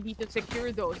UPD to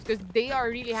secure those because they are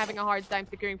really having a hard time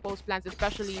securing post plants,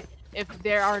 especially if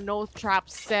there are no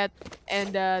traps set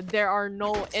and there are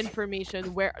no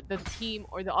information where the team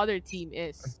or the other team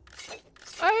is.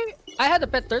 I had a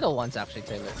pet turtle once actually,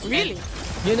 Taylor. Really?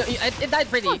 You know, it died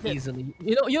pretty easily.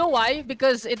 You know why?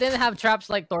 Because it didn't have traps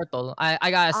like turtle.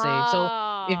 I gotta say. So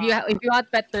if you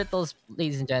had pet turtles,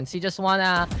 ladies and gents, you just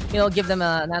wanna give them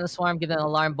a nano swarm, give them an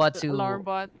alarm bot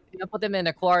put them in an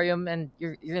aquarium, and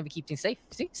you're gonna keep things safe.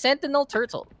 See, Sentinel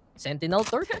turtle. Sentinel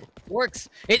turtle works.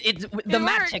 The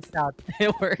map checks out.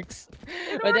 It works.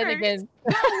 But then again,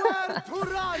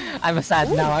 I'm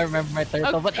sad now. I remember my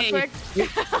turtle. But hey,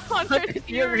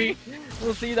 Fury.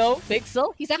 We'll see though.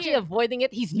 Pixel, he's actually avoiding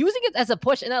it. He's using it as a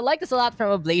push, and I like this a lot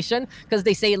from Ablation because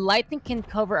they say lightning can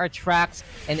cover our tracks,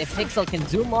 and if Pixel can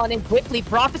zoom on in quickly,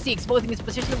 Prophecy exposing his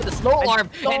position with a slow arm,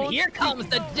 and here comes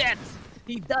the jet.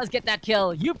 He does get that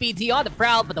kill. UPD on the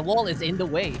prowl, but the wall is in the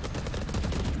way.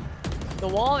 The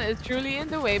wall is truly in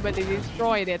the way, but they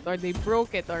destroyed it or they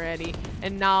broke it already.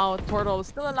 And now Turtle is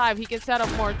still alive. He can set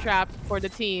up more traps for the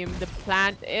team. The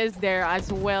plant is there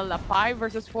as well. A 5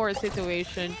 versus 4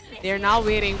 situation. They're now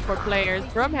waiting for players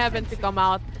from Heaven to come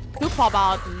out, to pop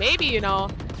out. Maybe,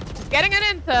 just getting an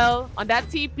intel on that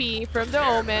TP from the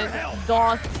Omen.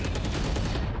 DOS.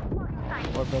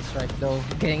 Orbital strike though,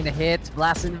 getting the hits.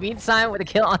 Blast in the meantime with a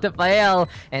kill onto Fael.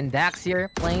 And Dax here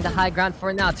playing the high ground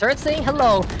for now. Turret saying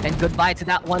hello and goodbye to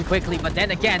that one quickly. But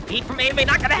then again, peek from A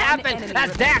not gonna happen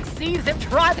as Dax sees him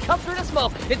try to come through the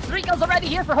smoke. It's 3 kills already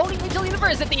here for Holy Angel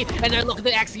University. And they're looking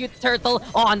to execute Turtle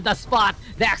on the spot.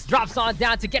 Dax drops on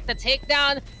down to get the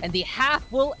takedown. And the half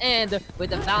will end with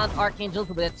the Valiant Archangels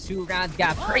with a 2-round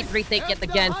gap. Great retake yet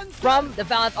again from the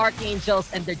Valiant Archangels,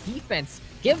 and their defense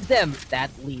gives them that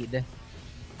lead.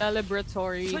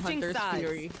 Celebratory Hunter's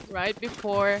Fury right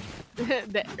before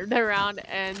the round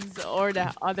ends, or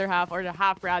the other half, or the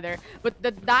half rather. But the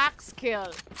Dax kill,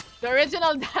 the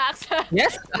original Dax,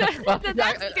 yes, the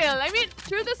Dax kill. I mean,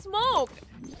 through the smoke,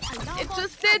 it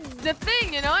just did the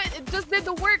thing, It just did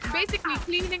the work, basically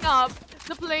cleaning up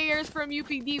the players from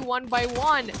UPD one by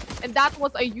one, and that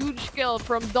was a huge kill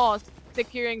from DOS,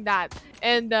 securing that.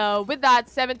 And with that,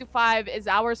 7-5 is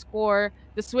our score.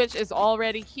 The switch is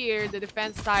already here, the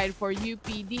defense side for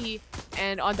UPD,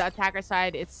 and on the attacker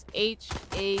side, it's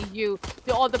HAU.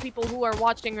 To all the people who are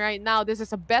watching right now, this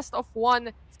is a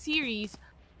best-of-1 series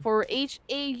for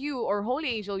HAU, or Holy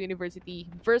Angel University,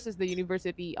 versus the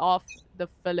University of the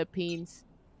Philippines.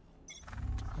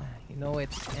 You know, it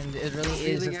really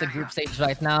is just the group stage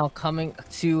right now, coming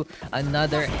to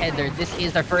another header. This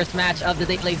is their first match of the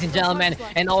day, ladies and gentlemen,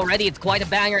 and already it's quite a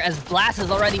banger as Blast is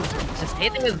already just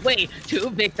hitting his way to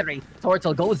victory.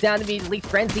 Tortle goes down immediately,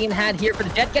 frenzy in hand here for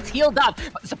the Jet, gets healed up.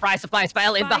 But surprise,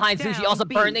 fell in behind Sushi, also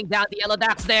burning down the yellow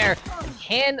Dax there.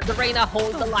 Can the Reyna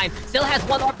hold the line? Still has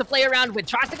one orb to play around with,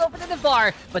 tries to go for the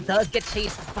Navar, but does get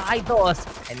chased by DOS,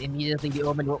 and immediately the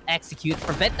Omen will execute,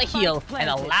 prevent the heal, and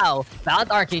allow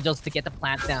Valid Archangels to get the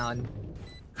plant down.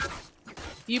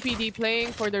 UPD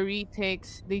playing for the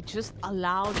retakes. They just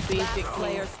allowed basic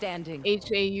Player standing.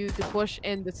 HAU to push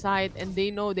in the side, and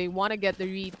they know they want to get the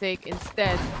retake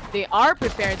instead. They are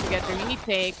prepared to get the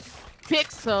retake.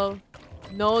 Pixel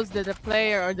knows that the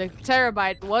player or the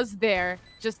Terabyte was there,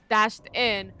 just dashed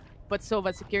in, but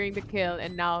Sova securing the kill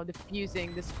and now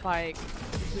defusing the spike.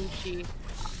 Sushi.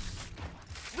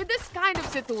 With this kind of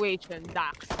situation,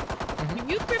 Dax, do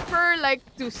you prefer like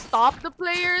to stop the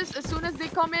players as soon as they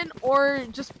come in, or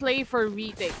just play for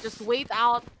retake? Just wait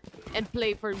out and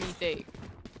play for retake?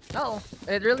 Oh,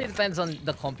 it really depends on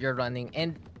the comp you're running.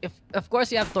 And if, of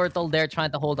course, you have Turtle there trying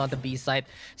to hold on to B side.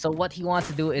 So what he wants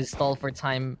to do is stall for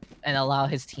time and allow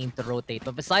his team to rotate.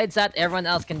 But besides that, everyone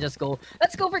else can just go,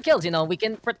 let's go for kills. You know, we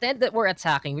can pretend that we're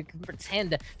attacking. We can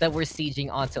pretend that we're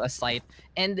sieging onto a site.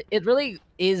 And it really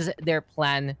is their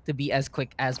plan to be as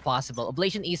quick as possible.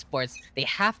 Ablation Esports, they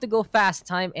have to go fast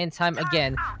time and time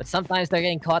again. But sometimes they're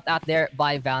getting caught out there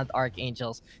by Valiant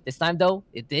Archangels. This time, though,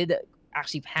 it did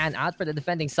actually pan out for the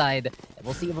defending side. And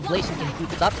we'll see if Ablation can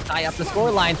keep it up, tie up the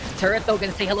scoreline. Turret though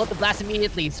gonna say hello to Blast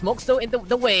immediately. Smoke's though in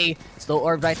the way. Slow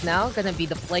orb right now gonna be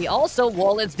the play. Also,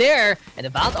 wall is there. And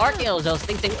about Archangels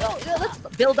thinking, oh, yeah, let's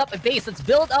build up a base. Let's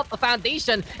build up a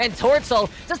foundation. And Torso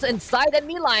just inside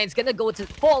enemy lines gonna go to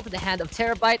fall to the hand of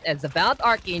Terabyte as the Bound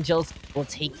Archangels will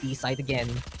take the side again.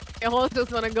 They all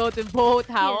just want to go to both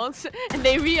house, and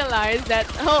they realize that,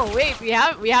 oh wait, we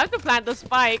have to plant the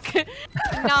spike.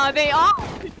 Now they are.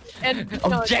 And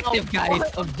objective, guys.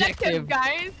 Objective,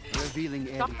 guys. Revealing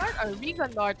Or Recon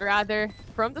Dart rather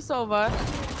from the Sova.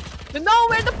 To know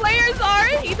where the players are,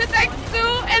 he detects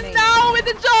two, and now with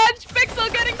the Judge,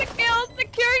 Pixel getting the kill,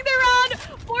 securing the round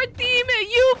for Team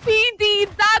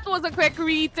UPD. That was a quick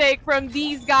retake from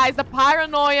these guys. The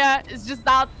paranoia is just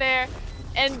out there,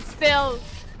 and still.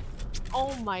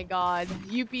 Oh my god,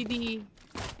 UPD.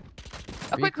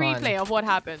 A quick replay of what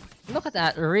happened. Look at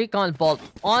that, Recon Bolt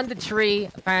on the tree.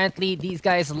 Apparently, these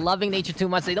guys loving nature too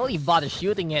much. They don't even bother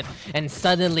shooting it. And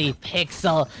suddenly,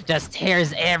 Pixel just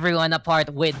tears everyone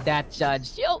apart with that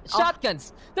Judge. Yo,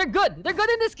 shotguns. They're good. They're good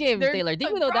in this game, Taylor.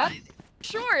 Did you know that?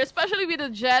 Sure, especially with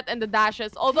the jet and the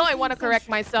dashes. Although I want to correct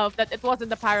myself that it wasn't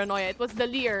the paranoia. It was the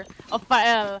leer of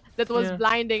Fael that was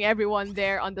blinding everyone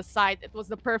there on the site. It was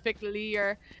the perfect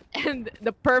leer and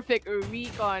the perfect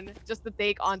recon just to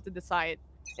take onto the site.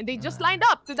 And they just lined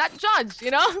up to that Judge, you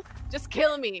know? Just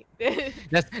kill me.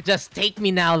 just take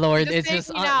me now, Lord. Just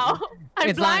take me now.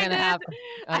 I'm blinded.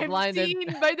 I'm blinded.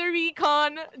 seen by the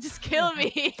recon. Just kill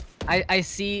me. I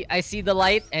see the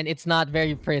light, and it's not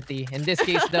very pretty. In this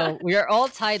case, though, we are all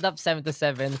tied up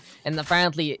 7-7, and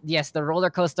apparently, yes, the roller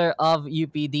coaster of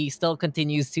UPD still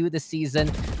continues to the season.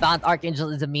 Bound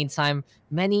Archangel in the meantime,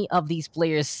 many of these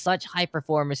players, such high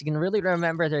performers, you can really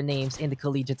remember their names in the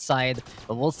collegiate side.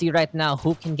 But we'll see right now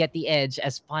who can get the edge,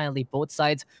 as finally both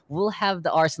sides will have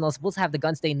the arsenals, will have the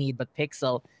guns they need. But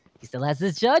Pixel, he still has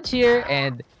this Judge here,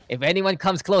 and if anyone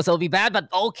comes close, it'll be bad. But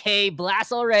okay,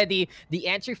 Blast already. The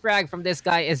entry frag from this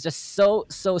guy is just so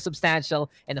substantial,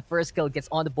 and the first kill gets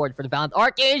on the board for the Bound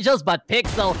Archangels. But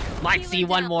Pixel might see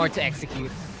one more to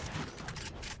execute.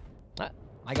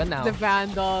 My gun now. The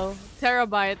Vandal.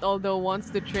 Terabyte, although wants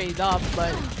to trade up,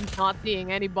 but he's not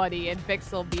seeing anybody, and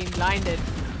Pixel being blinded.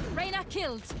 Reyna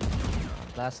killed.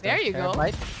 Blast there you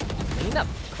Terabyte. go. Clean up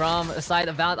from the side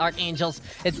of Valiant Archangels.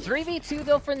 It's 3v2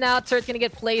 though for now. Turret gonna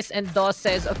get placed, and DOS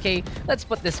says, okay, let's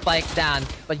put this spike down.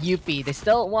 But UP, they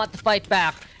still want to fight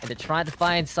back, and they're trying to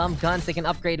find some guns they can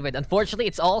upgrade with. Unfortunately,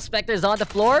 it's all Spectres on the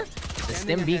floor. The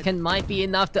Stim Beacon might be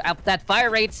enough to up that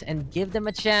fire rate and give them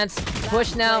a chance.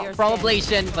 Push now from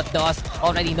Ablation, but DOS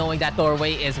already knowing that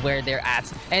doorway is where they're at.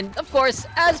 And of course,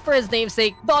 as per his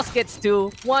namesake, DOS gets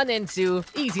 2, 1 and 2.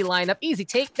 Easy lineup, easy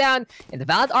takedown, and the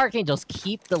Valiant Archangels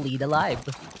keep the lead alive.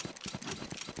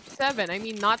 7, I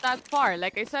mean, not that far.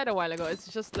 Like I said a while ago, it's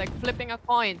just like flipping a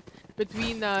coin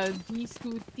between these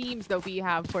two teams that we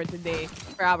have for today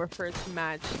for our first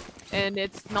match. And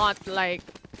it's not like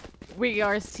we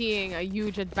are seeing a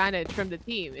huge advantage from the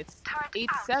team. It's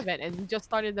 8-7 and we just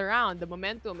started the round. The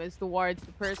momentum is towards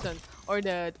the person or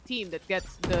the team that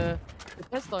gets the the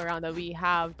pistol round that we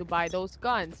have to buy those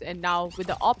guns. And now with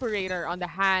the operator on the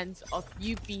hands of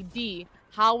UPD,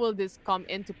 how will this come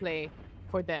into play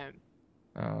for them?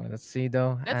 Oh, let's see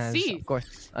though. Let's As see. of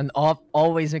course, an op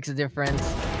always makes a difference.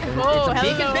 Oh, It's a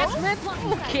big hello. investment.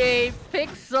 Okay,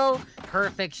 Pixel,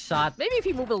 perfect shot. Maybe if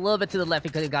he moved a little bit to the left,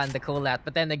 he could have gotten the collat.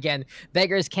 But then again,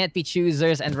 beggars can't be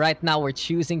choosers, and right now we're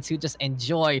choosing to just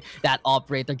enjoy that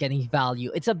operator getting value.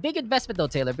 It's a big investment though,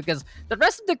 Taylor, because the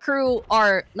rest of the crew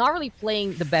are not really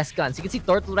playing the best guns. You can see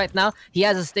Turtle right now. He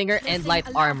has a stinger and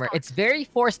light armor. It's very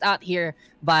forced out here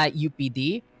by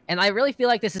UPD. And I really feel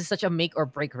like this is such a make or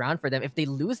break round for them. If they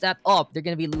lose that op, they're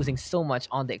going to be losing so much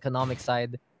on the economic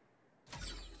side.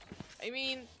 I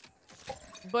mean,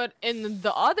 but in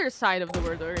the other side of the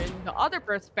world, or in the other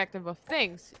perspective of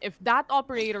things, if that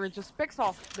operator just picks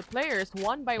off the players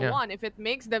one by one, if it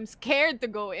makes them scared to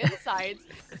go inside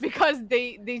because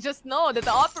they just know that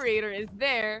the operator is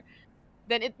there,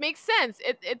 then it makes sense.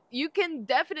 You can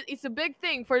definitely, it's a big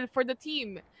thing for the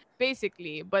team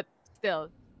basically, but still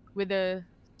with the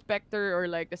Spectre or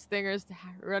like the Stingers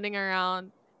running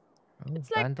around, Oh, it's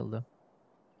like Vandal though.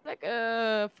 like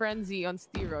a frenzy on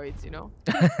steroids, you know.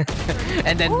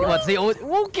 And then what's the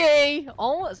okay?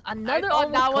 Almost another. I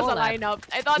thought that was a collab. lineup.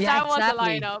 I thought Yeah, that was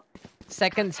exactly. a lineup.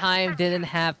 Second time didn't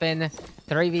happen.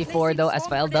 3v4 though, as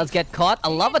Fael does get caught. I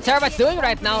love what Terabyte's doing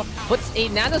right now. Puts a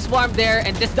Nano Swarm there,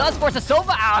 and this does force a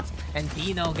Sova out. And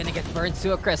Dino gonna get burned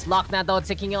to a crisp. Lockdown though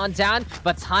ticking on down,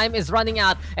 but time is running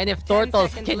out. And if Tortle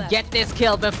can get this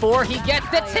kill before he gets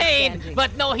detained,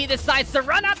 but no, he decides to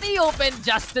run out the open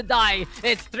just to die.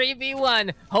 It's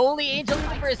 3v1. Holy Angel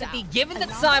University given the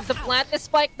time to plant the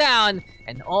spike down.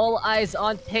 And all eyes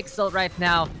on Pixel right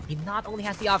now. He not only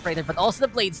has the operator, but also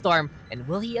the Blade Storm. And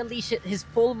will he unleash his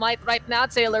full might right now,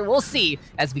 Taylor? We'll see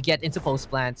as we get into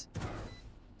post-plant.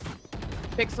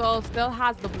 Pixel still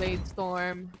has the Blade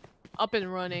Storm up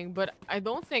and running, but I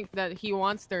don't think that he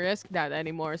wants to risk that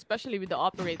anymore, especially with the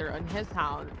operator on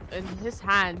his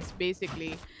hands,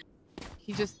 basically.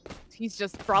 He's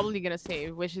just probably gonna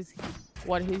save, which is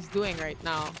what he's doing right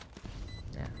now.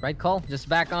 Yeah, right call. Just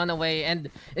back on the way. And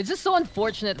it's just so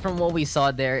unfortunate from what we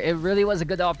saw there. It really was a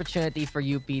good opportunity for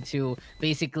UP to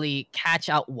basically catch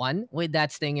out one with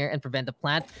that stinger and prevent the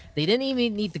plant. They didn't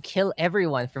even need to kill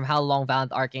everyone from how long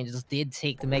Valiant Archangels did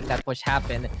take to make that push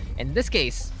happen. In this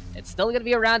case, it's still going to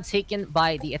be a round taken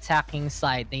by the attacking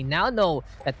side. They now know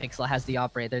that Pixel has the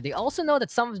operator. They also know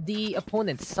that some of the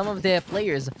opponents, some of the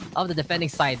players of the defending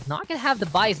side, not going to have the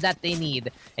buys that they need.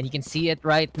 And you can see it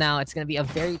right now. It's going to be a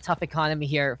very tough economy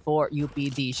here for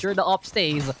UPD. Sure, the op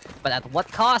stays, but at what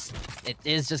cost? It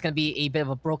is just going to be a bit of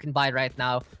a broken buy right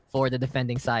now for the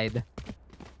defending side.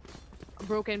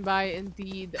 Broken buy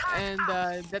indeed, and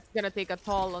that's gonna take a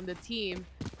toll on the team,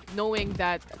 knowing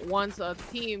that once a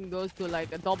team goes to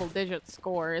like a double-digit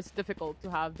score, it's difficult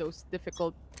to have those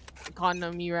difficult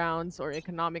economy rounds or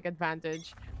economic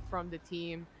advantage from the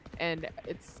team, and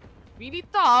it's really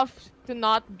tough to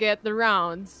not get the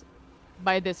rounds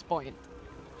by this point.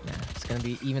 Yeah, it's gonna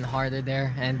be even harder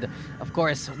there. And of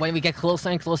course, when we get closer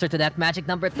and closer to that magic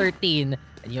number 13,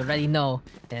 and you already know,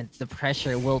 then the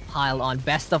pressure will pile on.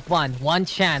 Best of one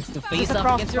chance to face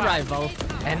up against your rival.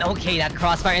 And okay, that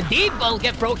crossfire indeed will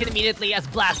get broken immediately as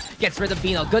Blast gets rid of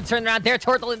Bino. Good turnaround there.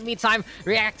 Turtle in the meantime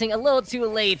reacting a little too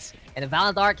late. And the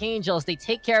Valiant Archangels, they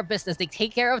take care of business. They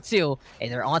take care of two.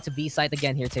 And they're on to B side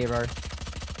again here, Terror.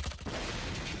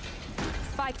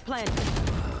 Spike planted.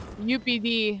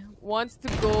 UPD wants to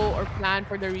go or plan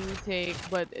for the retake,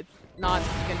 but it's not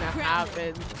gonna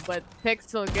happen. But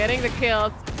Pixel getting the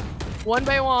kills one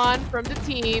by one from the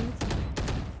team.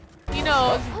 He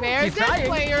knows where He's this trying.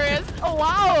 player is. Oh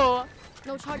wow!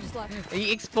 No charges left.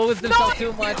 He exposed himself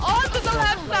too much. On to the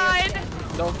left side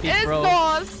Don't be is bro.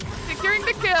 Boss securing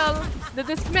the kill. The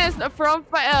dismiss from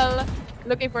Fael.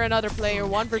 Looking for another player,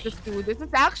 1 versus 2. This is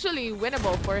actually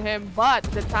winnable for him, but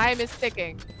the time is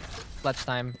ticking. Clutch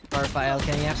time for Fael.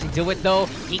 Can he actually do it though?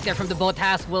 Eater from the boat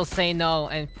task will say no.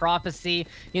 And Prophecy,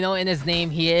 you know, in his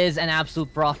name, he is an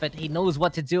absolute prophet. He knows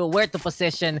what to do, where to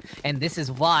position, and this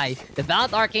is why the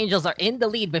Valiant Archangels are in the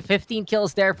lead with 15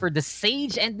 kills there for the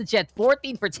Sage and the Jet,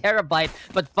 14 for Terabyte.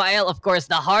 But Fael, of course,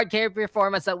 the hard carry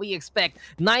performance that we expect.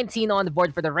 19 on the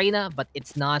board for the Reyna, but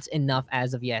it's not enough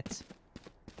as of yet.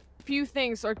 Few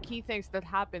things or key things that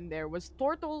happened there was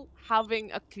Tortle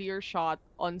having a clear shot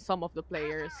on some of the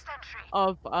players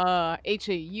of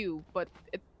HAU, but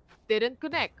it didn't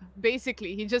connect.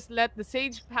 Basically, he just let the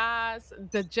Sage pass,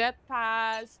 the Jet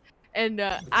pass, and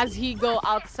as he go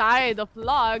outside of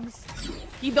logs,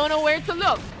 he don't know where to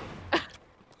look.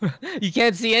 You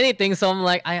can't see anything, so I'm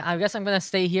like, I guess I'm gonna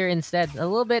stay here instead. A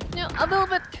little bit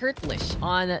turtlish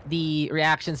on the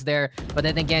reactions there. But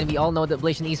then again, we all know that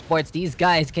Blation Esports, these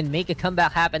guys can make a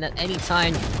comeback happen at any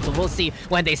time. So we'll see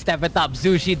when they step it up.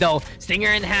 Zushi though,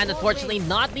 Stinger in hand, unfortunately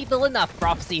not lethal enough.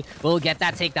 Prophecy will get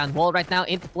that takedown wall right now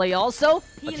into play also.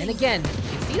 But then again,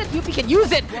 see that UP can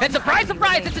use it, and surprise,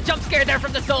 surprise, it's a jump scare there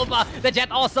from the Sova. The Jet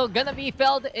also gonna be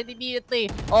felled immediately.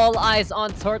 All eyes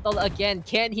on Turtle again.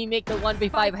 Can he make the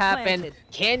 1v5 happen?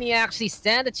 Can he actually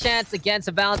stand a chance against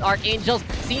the Valiant Archangels?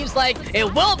 Seems like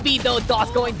it will be though.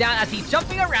 DOS going down as he's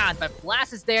jumping around, but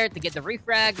Blast is there to get the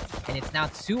refrag, and it's now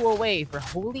 2 away for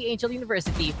Holy Angel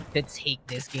University to take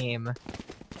this game.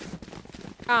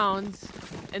 Rounds,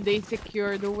 and they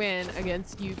secure the win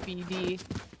against UPD.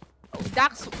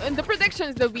 That's and the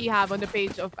predictions that we have on the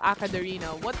page of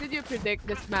AcadArena. What did you predict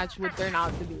this match would turn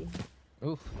out to be?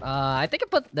 Oof. I think I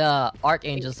put the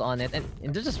Archangels on it, and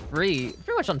they're just pretty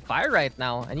much on fire right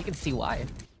now, and you can see why.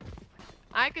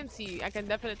 I can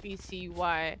definitely see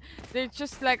why. They're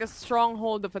just like a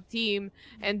stronghold of a team,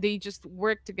 and they just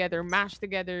work together, mash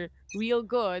together real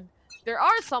good. There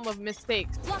are some of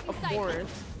mistakes, of course,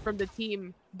 from the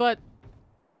team, but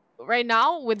right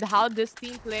now, with how this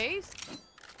team plays,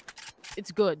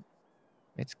 it's good.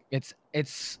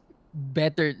 It's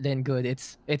better than good.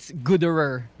 It's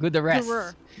gooderer. Good the rest.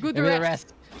 Good the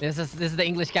rest. This is the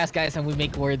English cast, guys, and we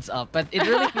make words up. But it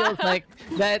really feels like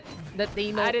that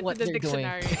they know what they're doing.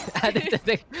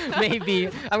 Maybe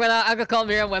I'm gonna call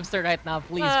Merriam-Webster right now.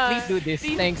 Please do this.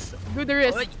 Thanks. Good the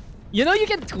rest. You know, you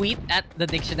can tweet at the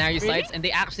dictionary sites and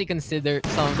they actually consider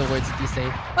some of the words that you say.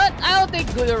 But I don't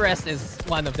think good rest is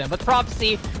one of them. But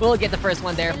Prophecy will get the first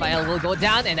one there. File will go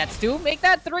down, and that's 2. Make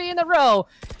that 3 in a row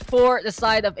for the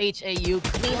side of HAU.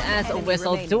 Clean as a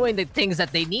whistle, doing the things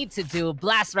that they need to do.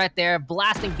 Blast right there,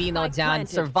 blasting Bino down,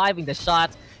 surviving the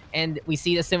shot. And we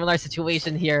see a similar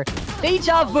situation here.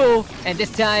 Deja vu! And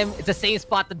this time, it's the same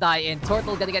spot to die in.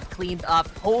 Turtle gonna get cleaned up.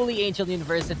 Holy Angel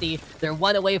University, they're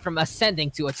 1 away from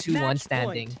ascending to a 2-1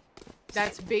 standing.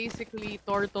 That's basically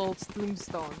Turtle's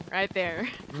tombstone, right there.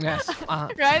 Yes.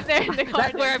 Right there in the corner.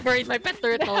 That's where I buried my pet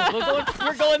turtle.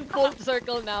 We're going full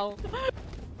circle now.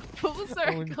 Full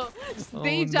circle.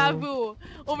 Deja vu.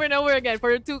 Over and over again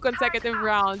for 2 consecutive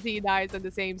rounds. He dies at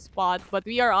the same spot. But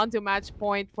we are on to match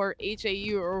point for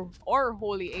HAU or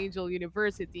Holy Angel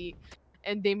University.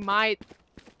 And they might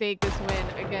take this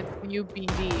win against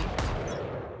UPD.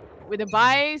 With the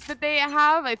buys that they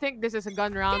have, I think this is a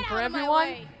gun round for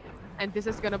everyone. And this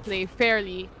is going to play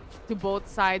fairly to both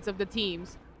sides of the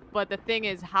teams. But the thing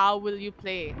is, how will you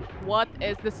play? What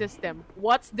is the system?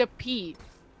 What's the P?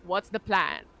 What's the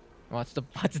plan? What's the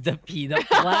P? The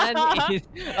plan is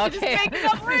okay. Just making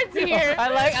up words here. I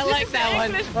like that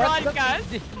one. English broadcast.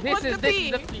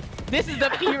 This is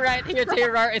the P right here,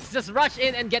 Terrar. It's just rush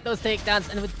in and get those takedowns.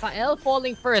 And with Fael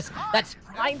falling first, that's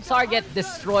prime target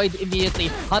destroyed immediately.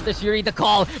 Hunter Shuri the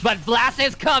call, but Blast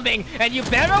is coming, and you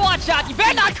better watch out. You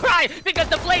better not cry, because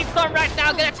the Blade Storm right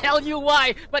now gonna tell you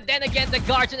why. But then again, the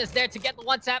Guardian is there to get the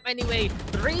 1 tap anyway.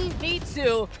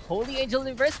 3v2, Holy Angel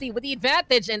University with the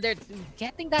advantage, and they're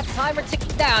getting that timer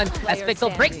ticking down as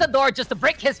Pixel breaks the door just to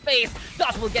break his face.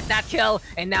 Doss will get that kill,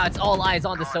 and now it's all eyes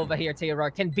on the Sova here,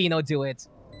 Terrar. Can Bino do it?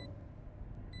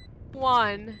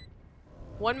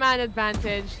 One man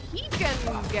advantage. He can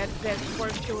get this for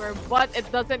sure, but it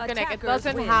doesn't connect. It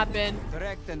doesn't happen.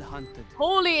 Direct and hunted.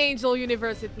 Holy Angel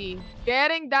University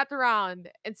getting that round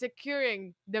and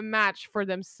securing the match for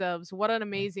themselves. What an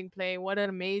amazing play. What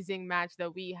an amazing match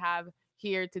that we have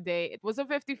here today. It was a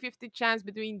 50-50 chance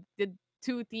between the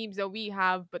 2 teams that we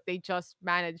have, but they just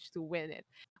managed to win it.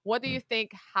 What do you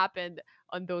think happened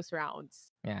on those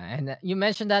rounds? Yeah, and you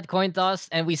mentioned that coin toss,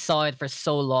 and we saw it for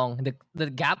so long. The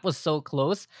gap was so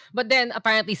close, but then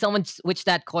apparently someone switched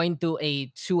that coin to a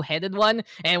 2-headed one,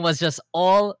 and it was just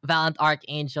all Valiant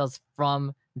Archangels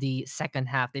from the second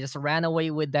half. They just ran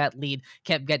away with that lead,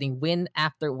 kept getting win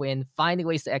after win, finding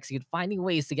ways to execute, finding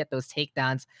ways to get those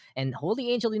takedowns. And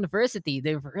Holy Angel University,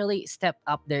 they've really stepped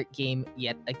up their game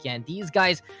yet again. These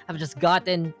guys have just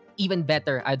gotten even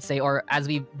better, I'd say, or as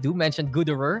we do mention,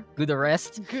 gooderer.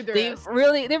 They've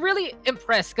really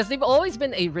impressed, because they've always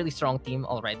been a really strong team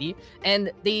already,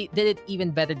 and they did it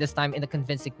even better this time in a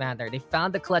convincing manner. They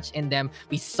found the clutch in them.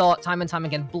 We saw it time and time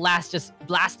again. Blast just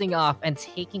blasting off and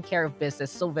taking care of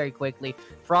business so very quickly.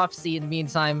 Prophecy, in the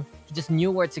meantime, he just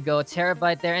knew where to go.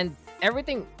 Terabyte there, and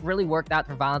everything really worked out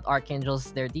for Valiant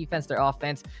Archangels. Their defense, their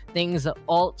offense, things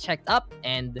all checked up,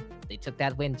 and they took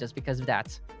that win just because of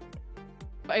that.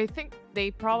 I think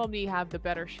they probably have the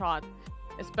better shot,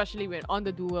 especially when on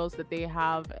the duels that they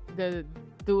have. The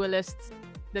duelists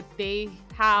that they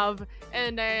have.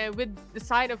 And with the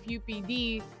side of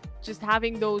UPD, just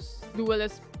having those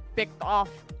duelists picked off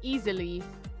easily,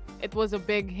 it was a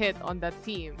big hit on that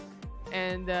team.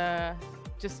 And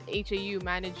just HAU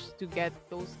managed to get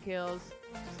those kills,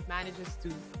 just manages to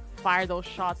fire those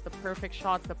shots, the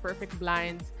perfect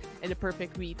blinds, and the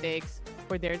perfect retakes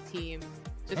for their team.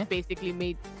 Just basically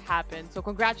made it happen. So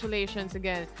congratulations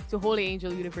again to Holy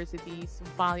Angel University's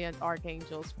Valiant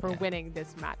Archangels for winning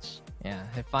this match. Yeah,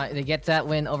 they get that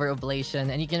win over Oblation,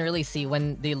 and you can really see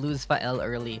when they lose Fael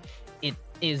early, it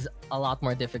is a lot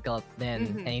more difficult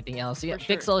than anything else. So, yeah, For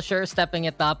sure. Pixel sure stepping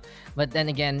it up, but then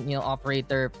again,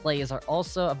 operator plays are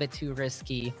also a bit too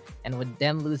risky, and with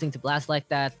them losing to Blast like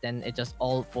that, then it just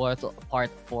all falls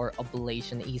apart for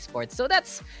Oblation Esports. So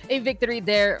that's a victory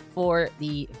there for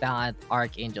the Valiant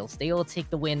Archangels. They will take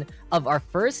the win of our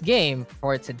first game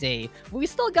for today. We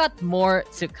still got more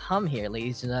to come here,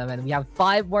 ladies and gentlemen. We have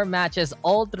 5 more matches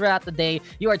all throughout the day.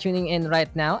 You are tuning in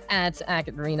right now at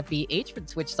AcadArena PH for the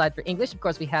Twitch side for English. Of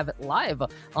course, we have it live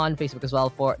on Facebook as well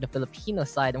for the Filipino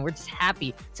side, and we're just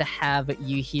happy to have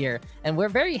you here. And we're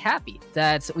very happy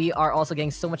that we are also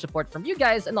getting so much support from you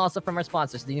guys and also from our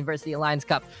sponsors. The University Alliance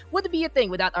Cup wouldn't be a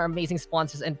thing without our amazing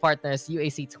sponsors and partners.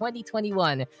 UAC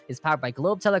 2021 is powered by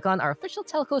Globe Telecom, our official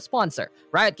telco sponsor.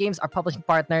 Riot Games, our publishing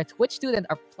partner. Twitch Student,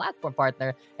 our platform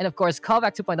partner. And of course,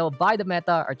 Callback 2.0 by the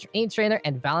Meta, our aim trainer,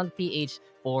 and Valiant PH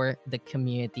for the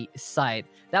community side.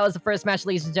 That was the first match,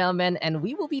 ladies and gentlemen, and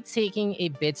we will be taking a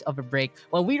bit of a break.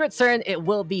 When we return, it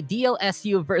will be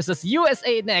DLSU versus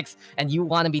USA next, and you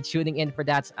want to be tuning in for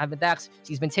that. I've been Dax,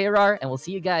 she's been Terrar, and we'll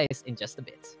see you guys in just a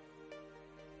bit.